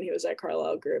point when he was at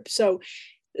Carlyle group. So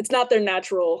it's not their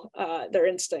natural, their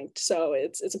instinct. So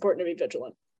it's important to be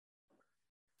vigilant.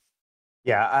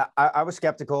 Yeah, I was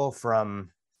skeptical from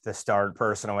the start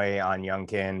personally on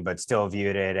Youngkin, but still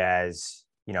viewed it as,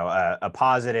 a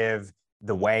positive,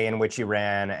 the way in which he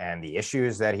ran and the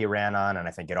issues that he ran on. And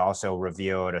I think it also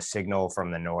revealed a signal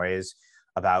from the noise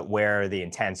about where the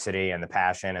intensity and the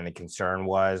passion and the concern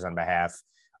was on behalf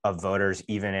of voters,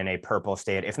 even in a purple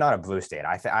state, if not a blue state.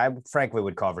 I frankly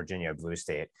would call Virginia a blue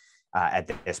state at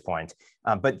this point.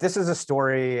 But this is a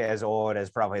story as old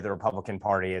as probably the Republican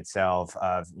Party itself,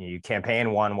 of you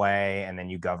campaign one way and then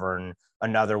you govern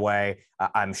another way.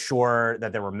 I'm sure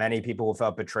that there were many people who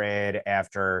felt betrayed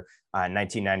after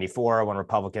 1994, when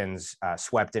Republicans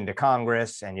swept into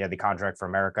Congress and you had the Contract for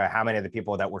America. How many of the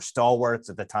people that were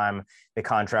stalwarts at the time the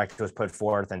contract was put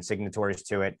forth and signatories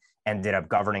to it ended up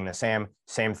governing the same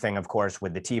thing, of course,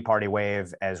 with the Tea Party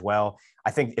wave as well.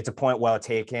 I think it's a point well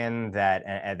taken that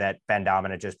Ben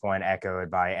Domenech's point,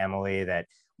 echoed by Emily, that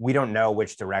we don't know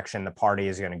which direction the party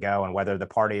is going to go, and whether the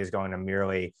party is going to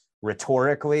merely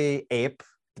rhetorically ape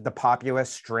the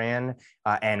populist strand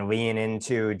and lean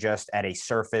into, just at a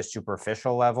surface,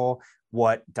 superficial level,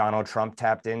 what Donald Trump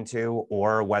tapped into,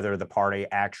 or whether the party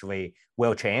actually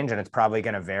will change. And it's probably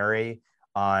going to vary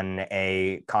on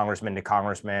a congressman to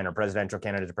congressman or presidential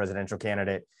candidate to presidential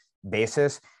candidate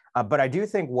basis. But I do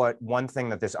think one thing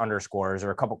that this underscores,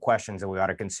 or a couple questions that we ought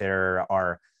to consider,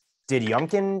 are: did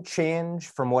Youngkin change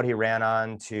from what he ran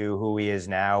on to who he is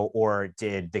now, or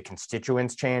did the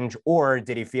constituents change, or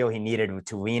did he feel he needed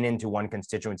to lean into one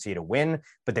constituency to win,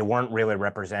 but they weren't really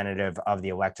representative of the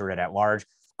electorate at large?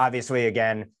 Obviously,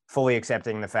 again, fully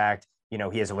accepting the fact, he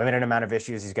has a limited amount of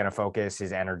issues he's going to focus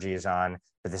his energies on,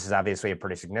 but this is obviously a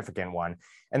pretty significant one.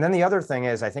 And then the other thing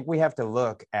is, I think we have to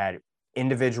look at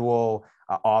individual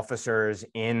officers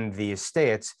in these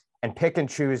states and pick and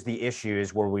choose the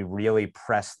issues where we really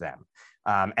press them.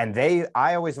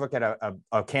 I always look at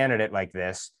a candidate like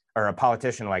this, or a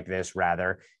politician like this,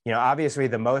 rather, obviously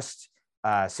the most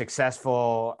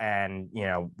successful and,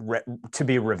 to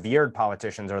be revered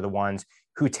politicians are the ones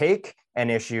who take an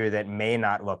issue that may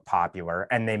not look popular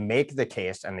and they make the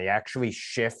case and they actually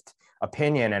shift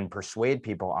opinion and persuade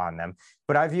people on them.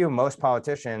 But I view most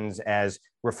politicians as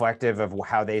reflective of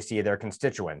how they see their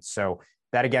constituents. So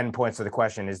that again points to the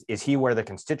question, is he where the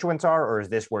constituents are, or is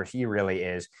this where he really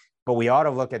is? But we ought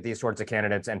to look at these sorts of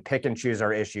candidates and pick and choose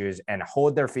our issues and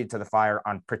hold their feet to the fire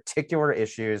on particular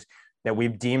issues that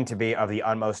we've deemed to be of the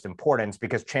utmost importance,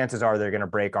 because chances are they're going to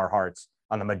break our hearts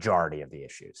on the majority of the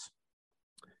issues.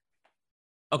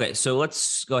 Okay, so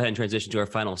let's go ahead and transition to our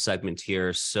final segment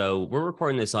here. So we're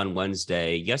recording this on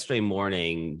Wednesday. Yesterday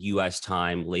morning, U.S.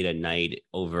 time, late at night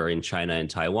over in China and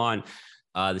Taiwan,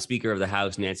 the Speaker of the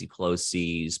House, Nancy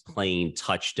Pelosi's plane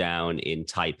touched down in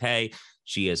Taipei.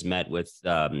 She has met with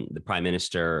the Prime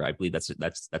Minister. I believe that's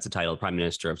the title, Prime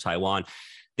Minister of Taiwan.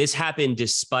 This happened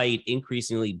despite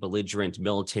increasingly belligerent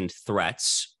militant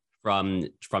threats from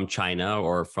China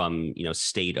or from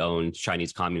state-owned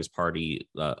Chinese Communist Party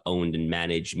owned and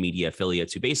managed media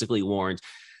affiliates, who basically warned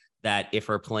that if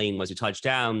her plane was to touch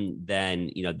down, then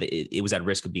it was at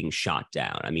risk of being shot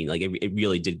down. I mean, like it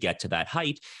really did get to that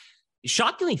height.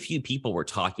 Shockingly few people were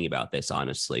talking about this,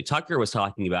 honestly. Tucker was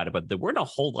talking about it, but there weren't a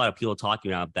whole lot of people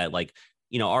talking about that. Like,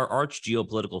 our arch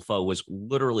geopolitical foe was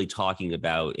literally talking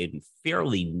about, in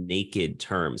fairly naked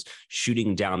terms,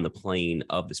 shooting down the plane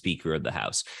of the Speaker of the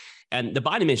House. And the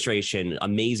Biden administration,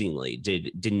 amazingly,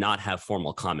 did not have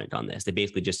formal comment on this. They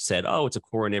basically just said, oh, it's a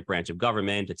coordinate branch of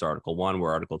government. It's Article 1,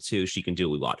 we're Article 2. She can do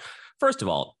what we want. First of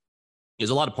all, there's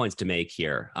a lot of points to make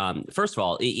here. First of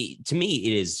all, to me,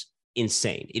 it is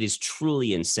insane. It is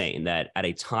truly insane that at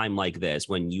a time like this,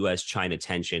 when U.S.-China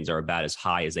tensions are about as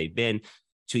high as they've been,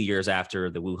 2 years after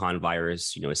the Wuhan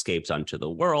virus, escapes onto the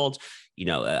world,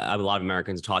 a lot of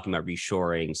Americans are talking about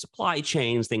reshoring supply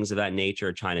chains, things of that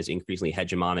nature. China's increasingly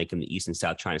hegemonic in the East and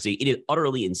South China Sea. It is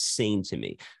utterly insane to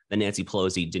me that Nancy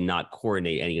Pelosi did not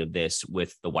coordinate any of this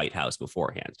with the White House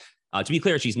beforehand. To be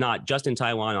clear, she's not just in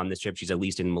Taiwan on this trip. She's at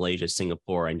least in Malaysia,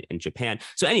 Singapore, and Japan.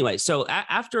 So anyway,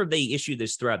 after they issued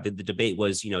this threat, the debate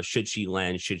was, should she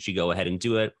land? Should she go ahead and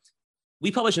do it?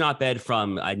 We published an op-ed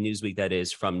from Newsweek, that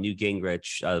is, from Newt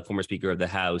Gingrich, the former Speaker of the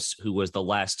House, who was the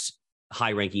last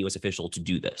high-ranking U.S. official to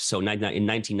do this. So in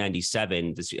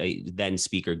 1997, then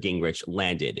Speaker Gingrich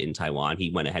landed in Taiwan. He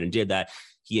went ahead and did that.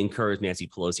 He encouraged Nancy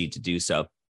Pelosi to do so.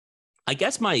 I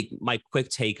guess my quick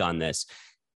take on this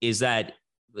is that,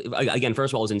 again,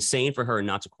 first of all, it's insane for her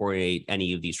not to coordinate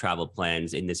any of these travel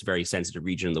plans in this very sensitive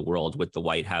region of the world with the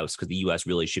White House, because the U.S.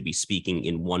 really should be speaking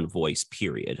in one voice,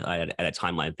 period, at a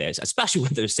time like this, especially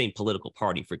when they're the same political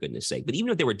party, for goodness sake. But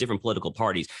even if they were different political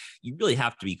parties, you really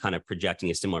have to be kind of projecting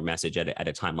a similar message at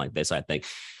a time like this, I think.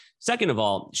 Second of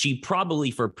all, she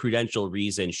probably, for prudential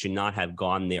reasons, should not have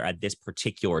gone there at this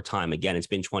particular time. Again, it's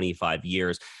been 25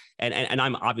 years. And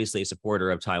I'm obviously a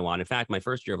supporter of Taiwan. In fact, my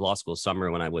first year of law school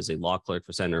summer, when I was a law clerk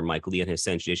for Senator Mike Lee and his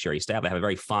Senate Judiciary staff, I have a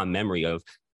very fond memory of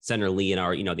Senator Lee and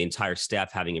our, the entire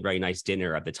staff having a very nice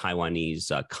dinner at the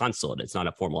Taiwanese consulate. It's not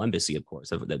a formal embassy, of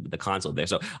course, of the consulate there.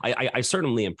 So I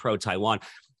certainly am pro-Taiwan.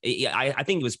 I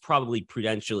think it was probably would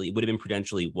have been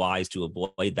prudentially wise to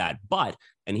avoid that. But,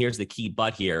 and here's the key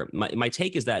but here, my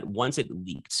take is that once it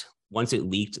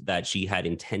leaked that she had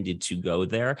intended to go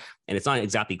there, and it's not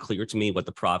exactly clear to me what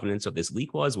the provenance of this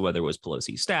leak was, whether it was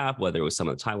Pelosi's staff, whether it was some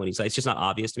of the Taiwanese sites, it's just not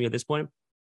obvious to me at this point.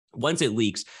 Once it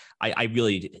leaks, I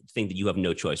really think that you have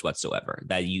no choice whatsoever,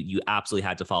 that you absolutely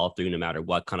had to follow through no matter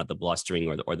what kind of the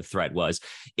blustering or the threat was.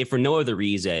 If for no other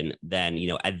reason, then,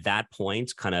 at that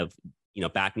point, kind of,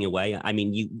 backing away. I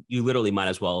mean, you literally might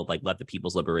as well let the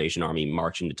People's Liberation Army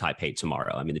march into Taipei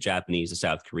tomorrow. I mean, the Japanese, the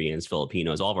South Koreans,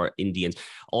 Filipinos, all of our Indians,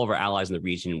 all of our allies in the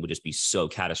region would just be so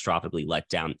catastrophically let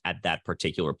down at that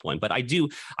particular point. But I do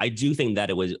think that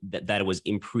it was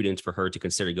imprudent for her to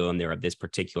consider going there at this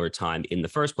particular time in the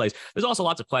first place. There's also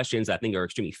lots of questions that I think are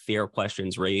extremely fair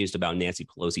questions raised about Nancy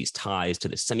Pelosi's ties to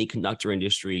the semiconductor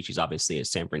industry. She's obviously a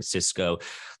San Francisco,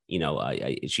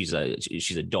 she's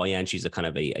a doyen. She's a kind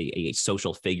of a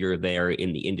social figure there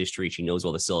in the industry. She knows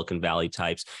all the Silicon Valley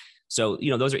types. So,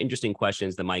 those are interesting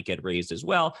questions that might get raised as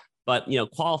well. But,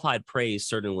 qualified praise,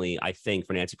 certainly, I think,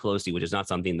 for Nancy Pelosi, which is not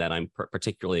something that I'm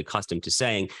particularly accustomed to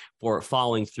saying, for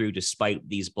following through despite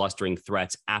these blustering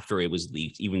threats after it was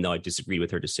leaked, even though I disagreed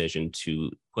with her decision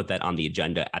to put that on the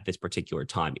agenda at this particular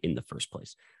time in the first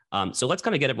place. So let's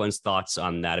kind of get everyone's thoughts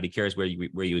on that. I'd be curious where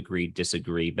you agree,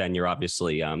 disagree. Ben, you're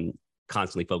obviously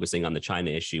constantly focusing on the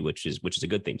China issue, which is a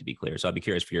good thing, to be clear. So I'd be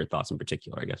curious for your thoughts in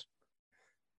particular, I guess.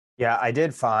 Yeah, I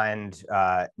did find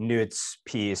Newt's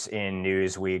piece in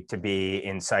Newsweek to be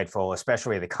insightful,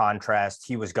 especially the contrast.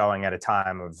 He was going at a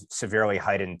time of severely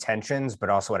heightened tensions, but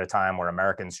also at a time where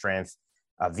American strength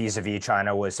vis-a-vis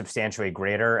China was substantially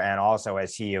greater. And also,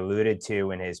 as he alluded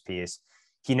to in his piece,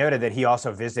 he noted that he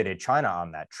also visited China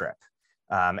on that trip.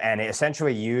 and it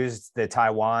essentially used the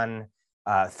Taiwan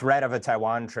threat of a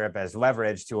Taiwan trip as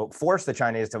leverage to force the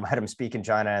Chinese to let him speak in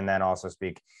China and then also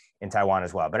speak in Taiwan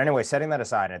as well. But anyway, setting that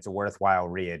aside, and it's a worthwhile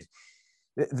read.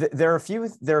 There are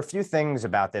a few things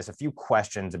about this, a few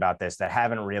questions about this that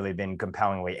haven't really been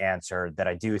compellingly answered that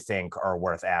I do think are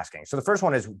worth asking. So the first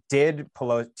one is,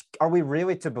 are we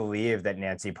really to believe that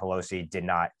Nancy Pelosi did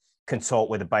not consult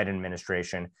with the Biden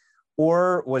administration?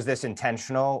 Or was this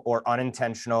intentional or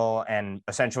unintentional and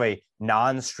essentially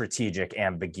non-strategic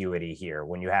ambiguity here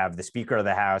when you have the Speaker of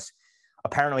the House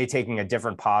apparently taking a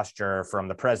different posture from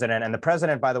the president? And the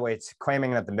president, by the way, it's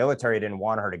claiming that the military didn't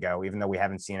want her to go, even though we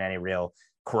haven't seen any real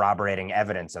corroborating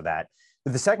evidence of that.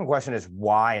 But the second question is,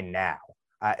 why now?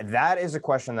 That is a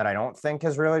question that I don't think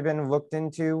has really been looked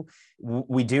into.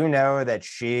 We do know that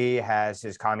Xi has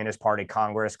his Communist Party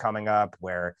Congress coming up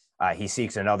where he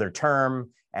seeks another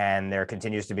term, and there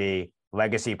continues to be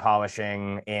legacy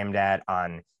polishing aimed at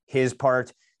on his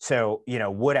part. So,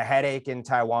 would a headache in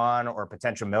Taiwan or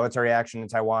potential military action in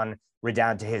Taiwan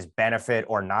redound to his benefit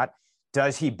or not?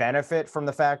 Does he benefit from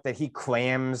the fact that he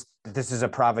claims that this is a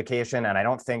provocation? And I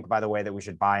don't think, by the way, that we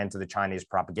should buy into the Chinese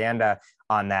propaganda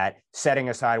on that, setting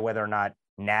aside whether or not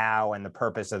now and the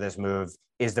purpose of this move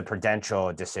is the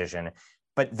prudential decision.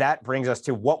 But that brings us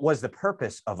to, what was the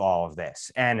purpose of all of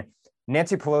this? And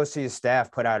Nancy Pelosi's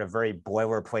staff put out a very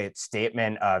boilerplate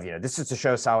statement of, this is to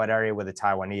show solidarity with the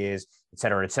Taiwanese, et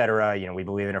cetera, et cetera. We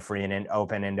believe in a free and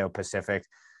open Indo-Pacific.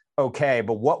 Okay,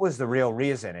 but what was the real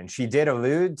reason? And she did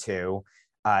allude to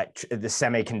the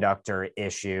semiconductor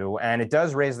issue. And it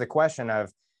does raise the question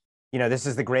of, this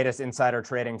is the greatest insider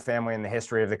trading family in the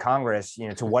history of the Congress.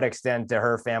 To what extent do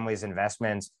her family's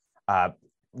investments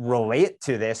relate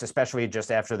to this, especially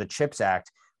just after the CHIPS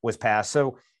Act was passed?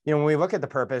 So, when we look at the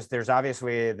purpose, there's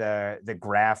obviously the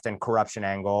graft and corruption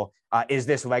angle. Is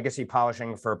this legacy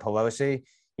polishing for Pelosi?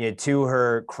 To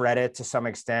her credit, to some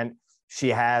extent, she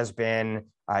has been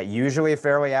usually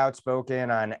fairly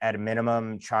outspoken on, at a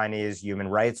minimum, Chinese human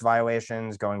rights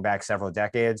violations going back several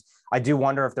decades. I do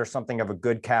wonder if there's something of a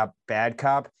good cop, bad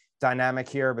cop dynamic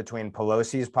here between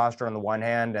Pelosi's posture on the one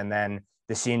hand and then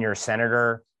the senior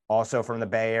senator, also from the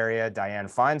Bay Area,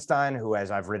 Dianne Feinstein, who, as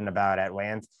I've written about at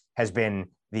length, has been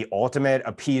the ultimate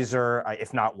appeaser,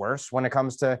 if not worse, when it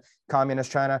comes to communist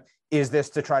China. Is this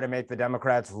to try to make the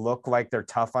Democrats look like they're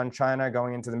tough on China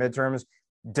going into the midterms?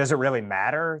 Does it really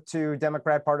matter to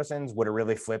Democrat partisans? Would it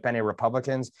really flip any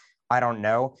Republicans? I don't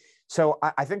know. So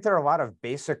I think there are a lot of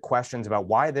basic questions about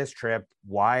why this trip,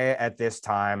 why at this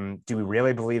time, do we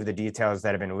really believe the details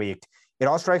that have been leaked? It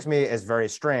all strikes me as very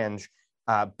strange,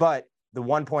 but the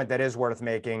one point that is worth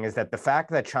making is that the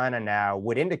fact that China now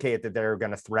would indicate that they're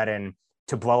going to threaten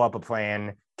to blow up a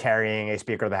plane carrying a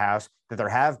Speaker of the House, that there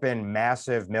have been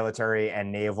massive military and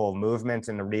naval movements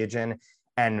in the region,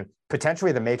 and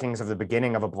potentially the makings of the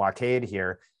beginning of a blockade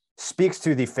here, speaks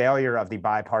to the failure of the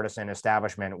bipartisan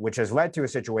establishment, which has led to a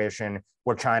situation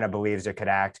where China believes it could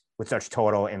act with such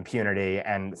total impunity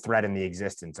and threaten the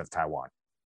existence of Taiwan.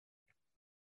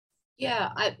 Yeah,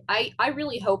 I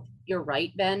really hope you're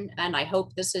right, Ben. And I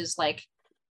hope this is like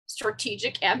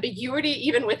strategic ambiguity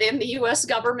even within the US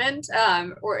government,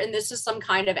 and this is some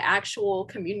kind of actual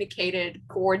communicated,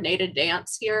 coordinated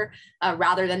dance here,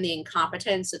 rather than the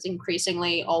incompetence that's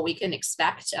increasingly all we can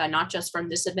expect, not just from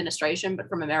this administration, but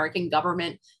from American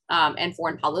government and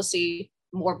foreign policy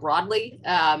more broadly.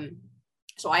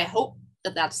 So I hope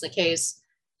that that's the case.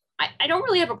 I don't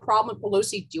really have a problem with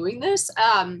Pelosi doing this.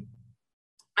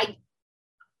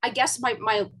 I guess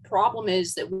my problem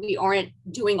is that we aren't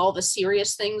doing all the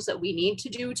serious things that we need to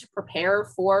do to prepare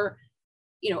for,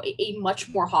 a much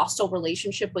more hostile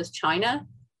relationship with China,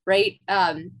 right?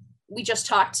 We just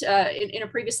talked in a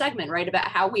previous segment, right, about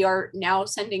how we are now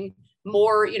sending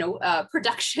more,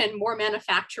 production, more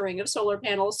manufacturing of solar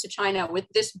panels to China with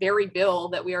this very bill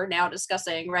that we are now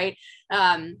discussing, right?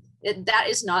 That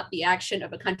is not the action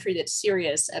of a country that's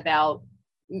serious about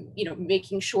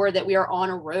making sure that we are on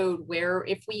a road where,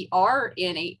 if we are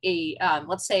in a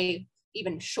let's say,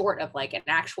 even short of like an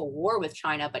actual war with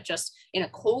China, but just in a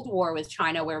Cold War with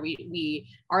China, where we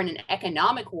are in an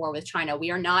economic war with China,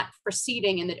 we are not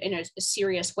proceeding in a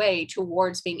serious way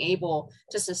towards being able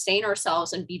to sustain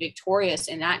ourselves and be victorious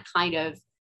in that kind of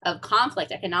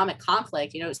conflict, economic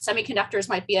conflict. Semiconductors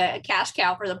might be a cash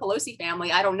cow for the Pelosi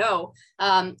family. I don't know.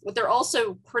 But they're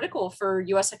also critical for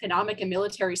US economic and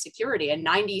military security, and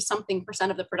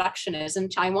 90-something% of the production is in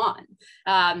Taiwan.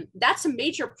 That's a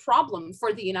major problem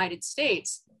for the United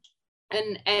States.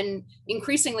 And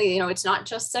increasingly, it's not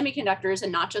just semiconductors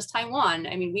and not just Taiwan.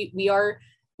 I mean, we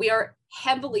are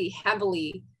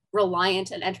heavily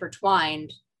reliant and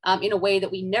intertwined in a way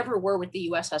that we never were with the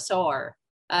USSR,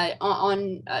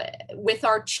 with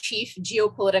our chief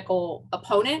geopolitical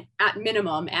opponent at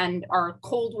minimum and our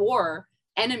Cold War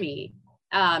enemy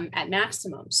at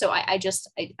maximum. So I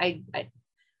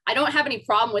don't have any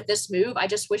problem with this move. I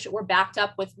just wish it were backed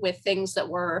up with things that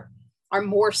are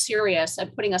more serious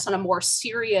and putting us on a more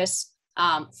serious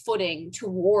footing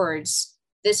towards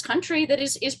this country that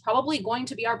is probably going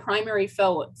to be our primary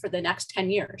foe for the next 10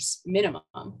 years minimum.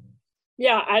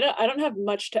 Yeah, I don't have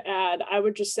much to add. I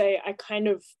would just say I kind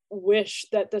of wish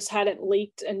that this hadn't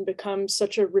leaked and become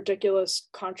such a ridiculous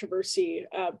controversy,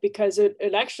 because it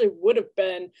actually would have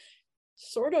been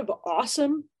sort of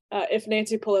awesome if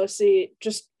Nancy Pelosi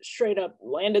just straight up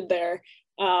landed there.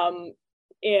 And,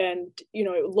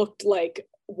 it looked like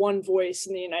one voice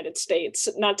in the United States,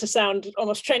 not to sound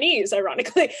almost Chinese,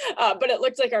 ironically, but it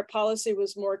looked like our policy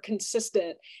was more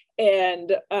consistent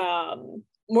and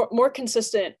more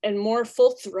consistent and more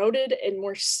full-throated and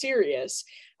more serious,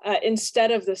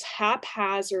 instead of this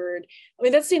haphazard. I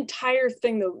mean, that's the entire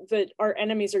thing that our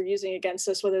enemies are using against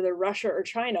us, whether they're Russia or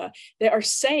China. They are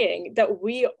saying that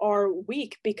we are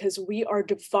weak because we are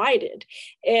divided.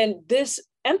 And this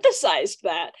emphasized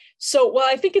that. So, well,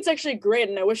 I think it's actually great,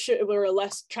 and I wish it were a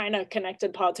less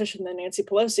China-connected politician than Nancy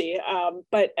Pelosi.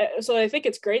 So I think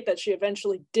it's great that she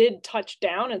eventually did touch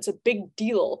down. It's a big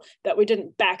deal that we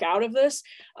didn't back out of this.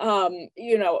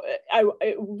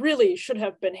 It really should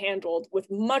have been handled with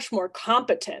much more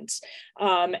competence,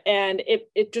 and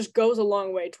it just goes a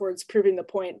long way towards proving the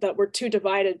point that we're too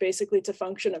divided, basically, to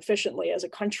function efficiently as a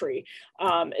country.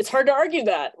 It's hard to argue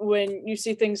that when you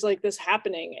see things like this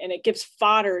happening, and it gives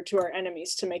fodder to our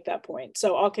enemies to make that point.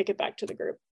 So I'll kick it back to the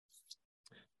group.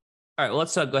 All right, well,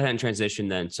 let's go ahead and transition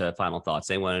then to final thoughts.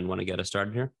 Anyone want to get us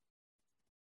started here?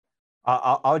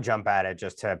 I'll jump at it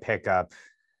just to pick up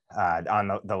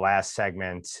on the last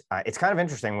segment. It's kind of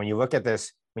interesting when you look at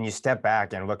this, when you step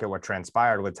back and look at what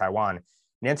transpired with Taiwan.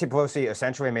 Nancy Pelosi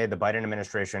essentially made the Biden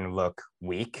administration look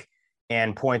weak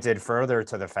and pointed further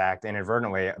to the fact,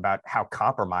 inadvertently, about how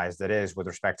compromised it is with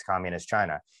respect to communist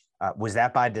China. Was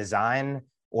that by design,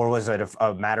 or was it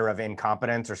a matter of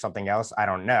incompetence or something else? I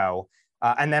don't know.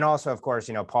 And then also, of course,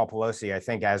 Paul Pelosi, I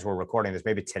think as we're recording this,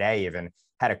 maybe today even,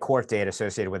 had a court date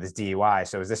associated with his DUI.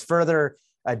 So is this further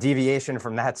a deviation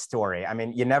from that story? I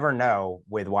mean, you never know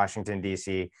with Washington,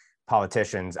 D.C.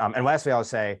 politicians. And lastly, I'll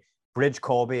say, Bridge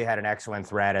Colby had an excellent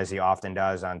thread, as he often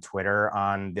does, on Twitter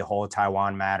on the whole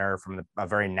Taiwan matter from a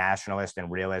very nationalist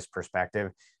and realist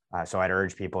perspective. So I'd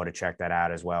urge people to check that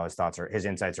out as well. His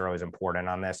insights are always important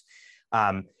on this.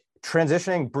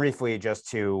 Transitioning briefly just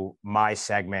to my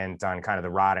segment on kind of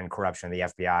the rot and corruption of the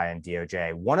FBI and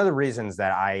DOJ. One of the reasons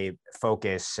that I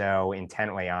focus so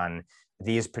intently on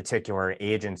these particular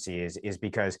agencies is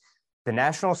because the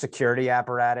national security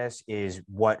apparatus is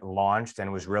what launched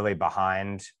and was really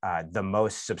behind the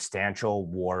most substantial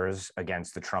wars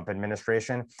against the Trump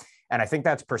administration. And I think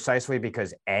that's precisely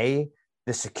because, A,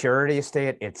 the security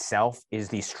state itself is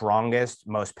the strongest,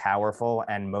 most powerful,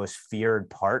 and most feared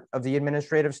part of the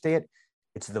administrative state.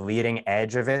 It's the leading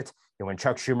edge of it. And when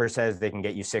Chuck Schumer says they can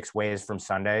get you 6 ways from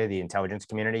Sunday, the intelligence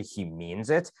community, he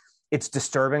means it. It's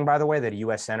disturbing, by the way, that a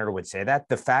U.S. senator would say that.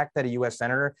 The fact that a U.S.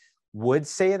 senator would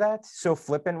say that so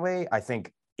flippantly, I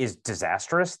think, is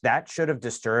disastrous. That should have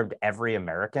disturbed every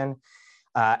American.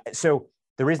 So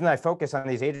the reason I focus on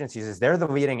these agencies is they're the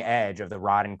leading edge of the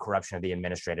rot and corruption of the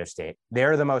administrative state.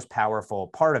 They're the most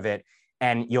powerful part of it.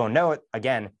 And you'll note,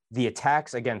 again, the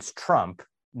attacks against Trump,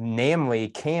 namely,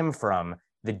 came from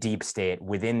the deep state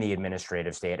within the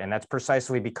administrative state. And that's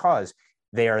precisely because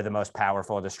they are the most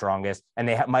powerful, the strongest, and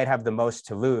they might have the most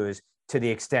to lose, to the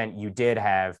extent you did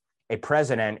have a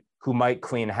president who might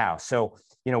clean house. So,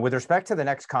 with respect to the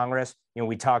next Congress,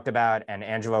 we talked about, and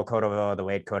Angelo Codevilla, the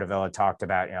late Codevilla, talked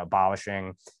about,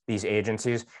 abolishing these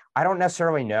agencies. I don't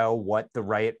necessarily know what the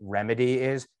right remedy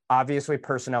is. Obviously,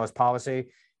 personnel is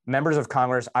policy. Members of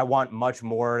Congress, I want much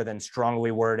more than strongly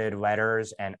worded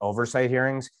letters and oversight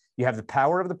hearings. You have the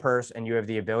power of the purse, and you have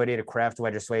the ability to craft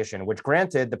legislation, which,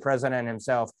 granted, the president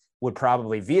himself would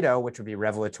probably veto, which would be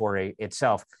revelatory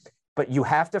itself. But you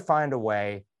have to find a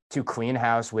way to clean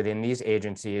house within these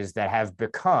agencies that have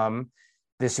become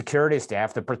the security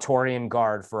staff, the Praetorian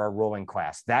Guard for our ruling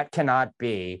class. That cannot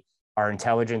be our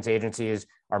intelligence agencies,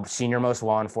 our senior-most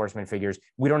law enforcement figures.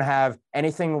 We don't have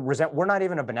anything, we're not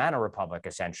even a banana republic,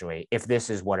 essentially, if this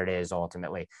is what it is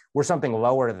ultimately. We're something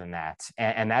lower than that.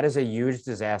 And that is a huge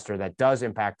disaster that does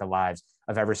impact the lives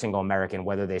of every single American,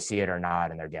 whether they see it or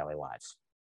not in their daily lives.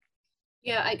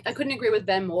 Yeah, I couldn't agree with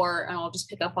Ben more, and I'll just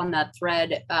pick up on that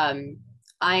thread.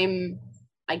 I'm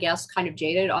I guess, kind of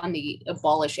jaded on the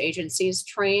abolish agencies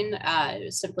train,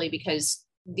 simply because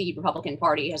the Republican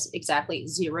Party has exactly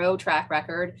zero track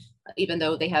record, even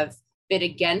though they have been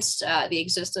against the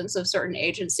existence of certain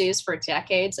agencies for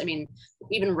decades. I mean,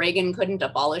 even Reagan couldn't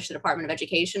abolish the Department of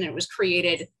Education. It was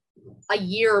created a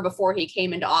year before he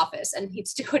came into office, and he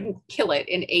still couldn't kill it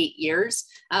in 8 years.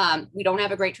 We don't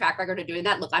have a great track record of doing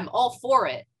that. Look, I'm all for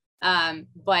it.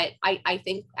 But I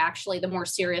think actually the more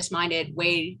serious-minded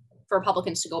way for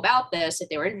Republicans to go about this, if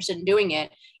they were interested in doing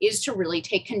it, is to really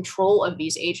take control of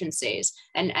these agencies.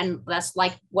 And that's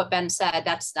like what Ben said,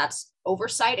 that's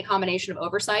oversight, a combination of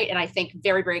oversight. And I think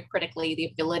very, very critically,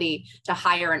 the ability to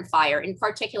hire and fire in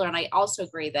particular. And I also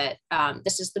agree that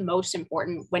this is the most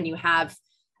important when you have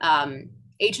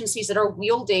agencies that are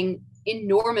wielding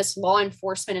enormous law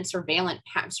enforcement and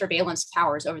surveillance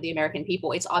powers over the American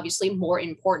people. It's obviously more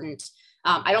important.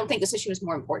 I don't think this issue is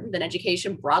more important than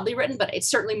education broadly written, but it's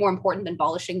certainly more important than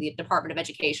abolishing the Department of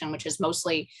Education, which is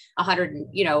mostly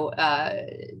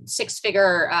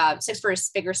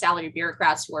 6-figure salary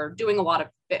bureaucrats who are doing a lot of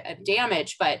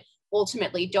damage, but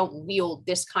ultimately don't wield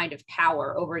this kind of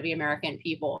power over the American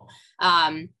people.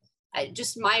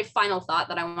 Just my final thought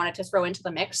that I wanted to throw into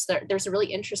the mix, there's a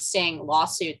really interesting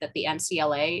lawsuit that the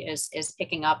NCLA is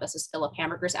picking up. This is Philip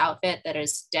Hamburger's outfit that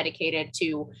is dedicated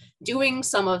to doing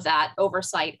some of that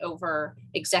oversight over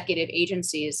executive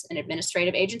agencies and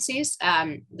administrative agencies.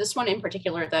 This one in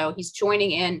particular, though, he's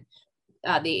joining in,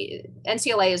 the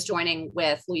NCLA is joining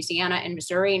with Louisiana and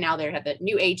Missouri. Now they have the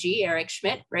new AG, Eric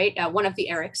Schmidt, right? One of the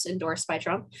Erics endorsed by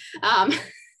Trump.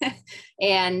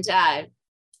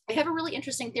 I have a really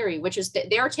interesting theory, which is that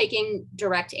they are taking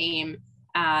direct aim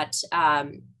at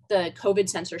the COVID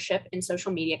censorship in social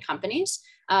media companies.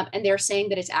 And they're saying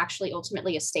that it's actually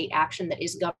ultimately a state action that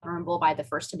is governable by the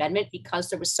First Amendment, because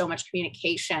there was so much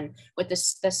communication with the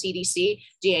CDC,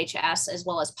 DHS, as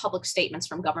well as public statements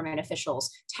from government officials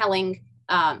telling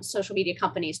social media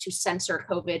companies to censor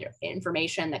COVID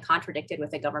information that contradicted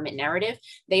with the government narrative.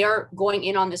 They are going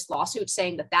in on this lawsuit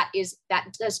saying that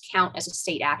does count as a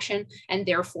state action, and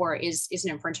therefore is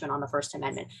an infringement on the First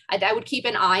Amendment. I would keep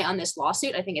an eye on this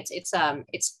lawsuit. I think it's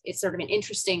sort of an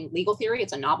interesting legal theory.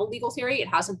 It's a novel legal theory. It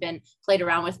hasn't been played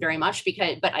around with very much,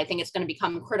 but I think it's going to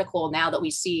become critical now that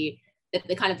we see that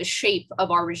the kind of the shape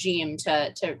of our regime,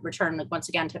 to return once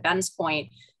again to Ben's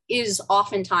point, is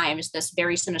oftentimes this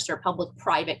very sinister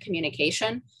public-private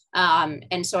communication.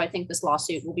 And so I think this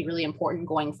lawsuit will be really important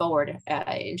going forward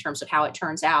in terms of how it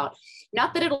turns out.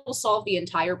 Not that it'll solve the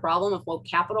entire problem of woke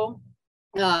capital,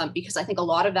 because I think a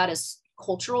lot of that is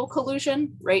cultural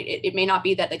collusion, right? It may not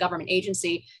be that the government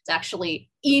agency is actually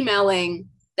emailing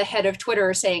the head of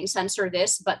Twitter saying censor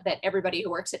this, but that everybody who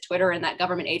works at Twitter and that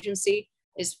government agency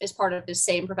is part of the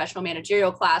same professional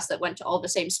managerial class that went to all the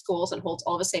same schools and holds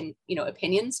all the same,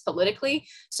 opinions politically.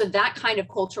 So that kind of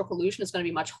cultural collusion is going to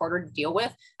be much harder to deal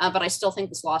with. But I still think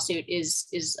this lawsuit is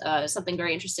something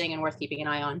very interesting and worth keeping an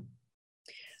eye on.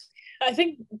 I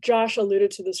think Josh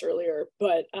alluded to this earlier,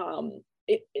 but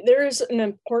there is an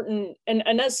important, and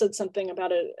Inez said something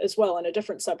about it as well on a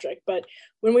different subject, but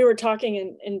when we were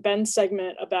talking in Ben's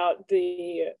segment about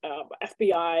the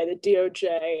FBI, the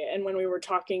DOJ, and when we were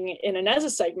talking in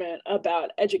Inez's segment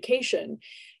about education,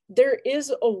 there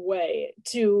is a way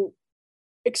to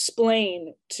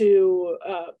explain to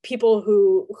people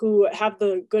who have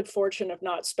the good fortune of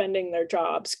not spending their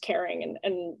jobs caring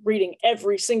and reading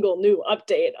every single new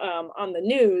update on the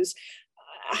news,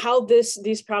 how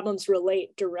these problems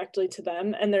relate directly to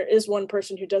them. And there is one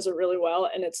person who does it really well,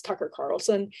 and it's Tucker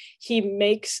Carlson. He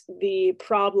makes the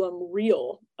problem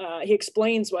real. He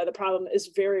explains why the problem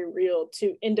is very real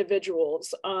to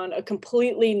individuals on a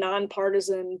completely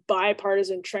nonpartisan,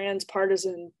 bipartisan,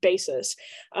 transpartisan basis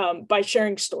by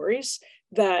sharing stories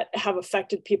that have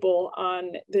affected people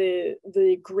on the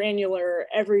granular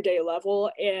everyday level.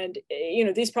 And,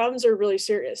 these problems are really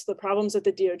serious. The problems that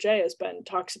the DOJ, as Ben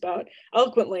talks about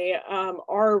eloquently,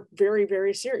 are very,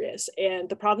 very serious. And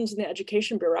the problems in the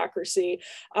education bureaucracy,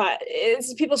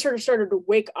 people sort of started to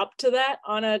wake up to that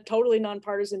on a totally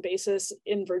nonpartisan basis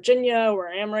in Virginia, where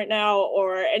I am right now,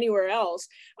 or anywhere else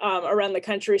around the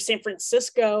country, San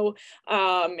Francisco.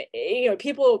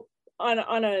 People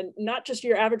on a not just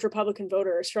your average Republican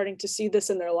voter are starting to see this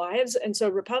in their lives. And so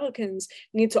Republicans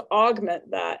need to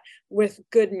augment that with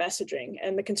good messaging,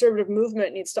 and the conservative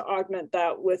movement needs to augment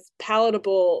that with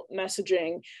palatable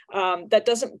messaging that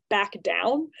doesn't back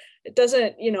down. It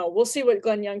doesn't, we'll see what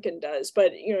Glenn Youngkin does, but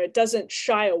it doesn't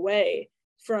shy away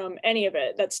from any of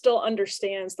it, that still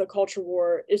understands the culture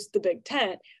war is the big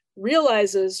tent,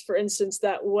 realizes, for instance,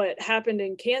 that what happened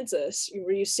in Kansas,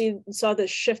 where you saw this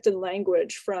shift in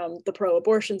language from the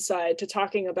pro-abortion side to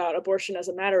talking about abortion as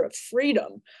a matter of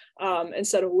freedom,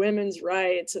 instead of women's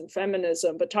rights and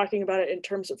feminism, but talking about it in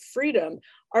terms of freedom,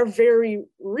 are very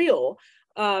real.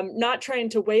 Not trying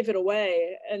to wave it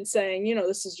away and saying,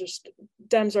 this is just,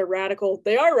 Dems are radical.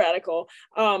 They are radical,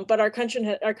 but our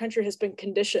country has been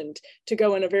conditioned to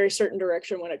go in a very certain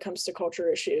direction when it comes to culture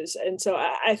issues. And so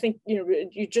I think,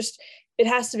 it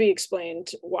has to be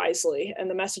explained wisely, and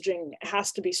the messaging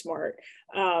has to be smart.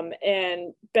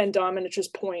 And Ben Dominich's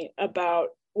point about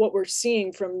what we're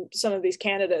seeing from some of these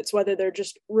candidates, whether they're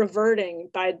just reverting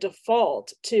by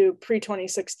default to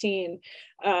pre-2016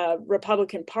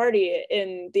 Republican Party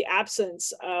in the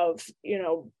absence of,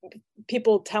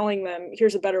 people telling them,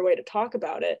 here's a better way to talk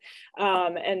about it,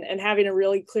 and having a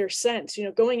really clear sense,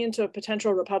 going into a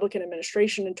potential Republican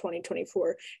administration in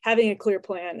 2024, having a clear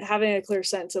plan, having a clear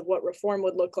sense of what reform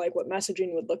would look like, what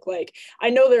messaging would look like. I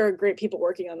know there are great people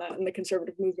working on that in the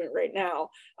conservative movement right now,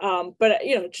 but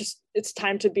it's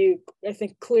time to be, I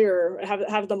think, clear,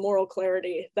 have the moral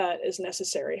clarity that is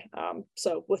necessary.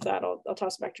 So with that, I'll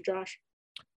toss it back to Josh.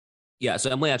 Yeah,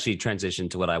 so Emily actually transitioned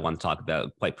to what I want to talk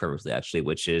about quite purposely, actually,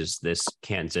 which is this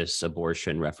Kansas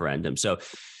abortion referendum. So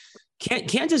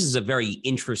Kansas is a very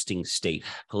interesting state,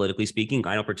 politically speaking.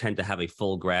 I don't pretend to have a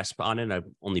full grasp on it. I've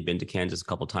only been to Kansas a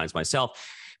couple of times myself,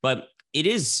 but it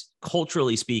is,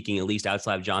 culturally speaking, at least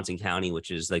outside of Johnson County,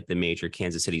 which is like the major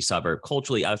Kansas City suburb,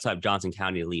 culturally outside of Johnson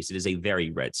County, at least, it is a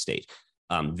very red state.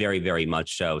 Very, very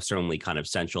much so, certainly kind of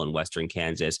central and western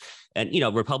Kansas. And,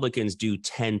 Republicans do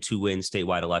tend to win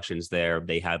statewide elections there.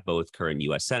 They have both current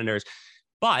U.S. senators.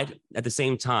 But at the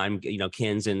same time,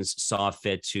 Kansans saw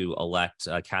fit to elect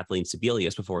Kathleen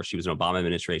Sebelius before she was an Obama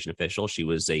administration official. She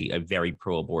was a very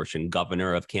pro-abortion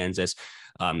governor of Kansas.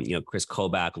 Chris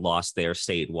Kobach lost there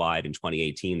statewide in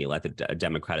 2018. They elected a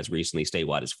Democrat as recently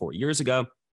statewide as 4 years ago.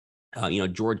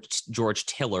 George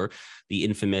Tiller, the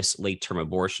infamous late-term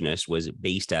abortionist, was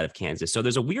based out of Kansas. So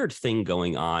there's a weird thing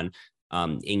going on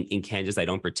in Kansas I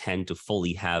don't pretend to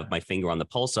fully have my finger on the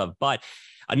pulse of. But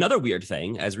another weird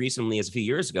thing, as recently as a few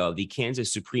years ago, the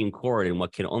Kansas Supreme Court, in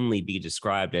what can only be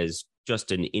described as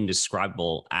just an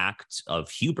indescribable act of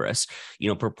hubris,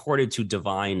 purported to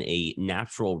divine a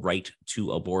natural right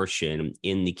to abortion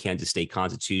in the Kansas state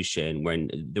constitution when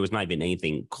there was not even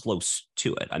anything close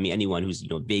to it. I mean, anyone who's,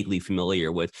 vaguely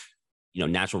familiar with,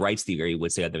 natural rights theory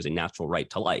would say that there's a natural right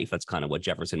to life. That's kind of what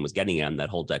Jefferson was getting at in that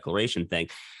whole declaration thing.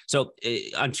 So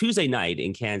on Tuesday night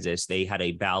in Kansas, they had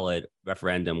a ballot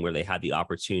referendum where they had the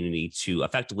opportunity to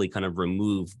effectively kind of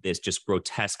remove this just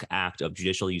grotesque act of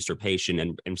judicial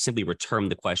usurpation and simply return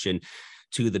the question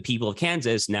to the people of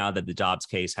Kansas now that the Dobbs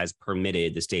case has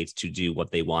permitted the states to do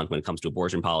what they want when it comes to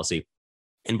abortion policy.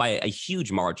 And by a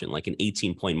huge margin, like an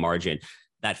 18-point margin,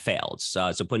 that failed.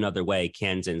 So put another way,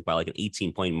 Kansans, by like an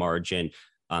 18-point margin,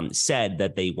 said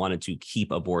that they wanted to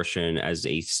keep abortion as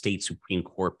a state Supreme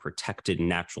Court protected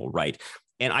natural right.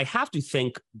 And I have to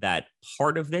think that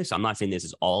part of this, I'm not saying this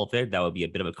is all of it, that would be a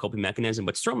bit of a coping mechanism,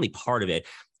 but certainly part of it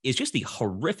is just the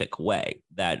horrific way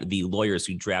that the lawyers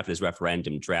who drafted this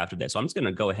referendum drafted this. So I'm just going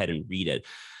to go ahead and read it.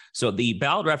 So the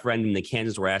ballot referendum that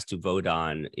Kansans were asked to vote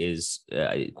on is,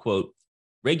 quote,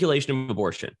 regulation of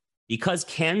abortion. Because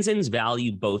Kansans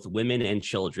value both women and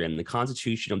children, the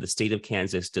Constitution of the state of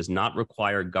Kansas does not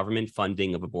require government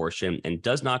funding of abortion and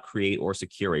does not create or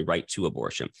secure a right to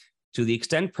abortion. To the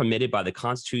extent permitted by the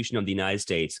Constitution of the United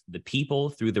States, the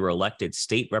people, through their elected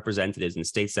state representatives and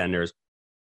state senators,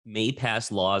 may pass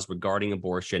laws regarding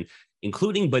abortion,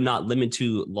 including but not limited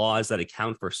to laws that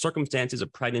account for circumstances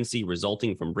of pregnancy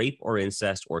resulting from rape or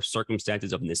incest or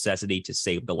circumstances of necessity to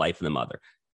save the life of the mother.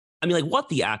 I mean, like, what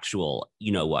the actual,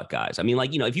 guys? I mean,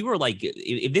 like, if you were like,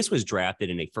 if this was drafted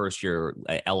in a first year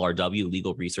LRW,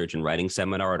 legal research and writing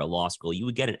seminar at a law school, you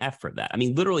would get an F for that. I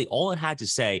mean, literally all it had to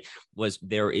say was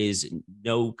there is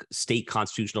no state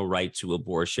constitutional right to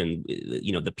abortion.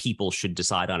 The people should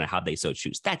decide on it how they so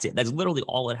choose. That's it. That's literally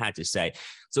all it had to say.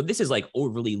 So this is like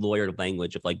overly lawyered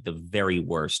language of like the very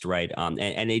worst, right?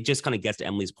 And it just kind of gets to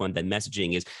Emily's point that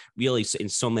messaging is really, in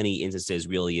so many instances,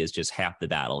 really is just half the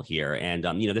battle here. And,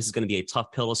 this is going to be a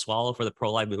tough pill to swallow for the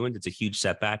pro-life movement. It's a huge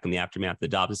setback in the aftermath of the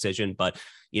Dobbs decision. But,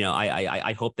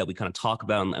 I hope that we kind of talk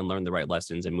about and learn the right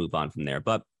lessons and move on from there.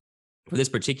 But for this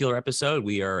particular episode,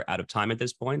 we are out of time at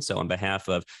this point. So on behalf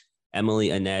of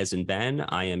Emily, Inez, and Ben,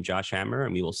 I am Josh Hammer,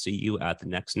 and we will see you at the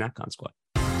next NatCon Squad.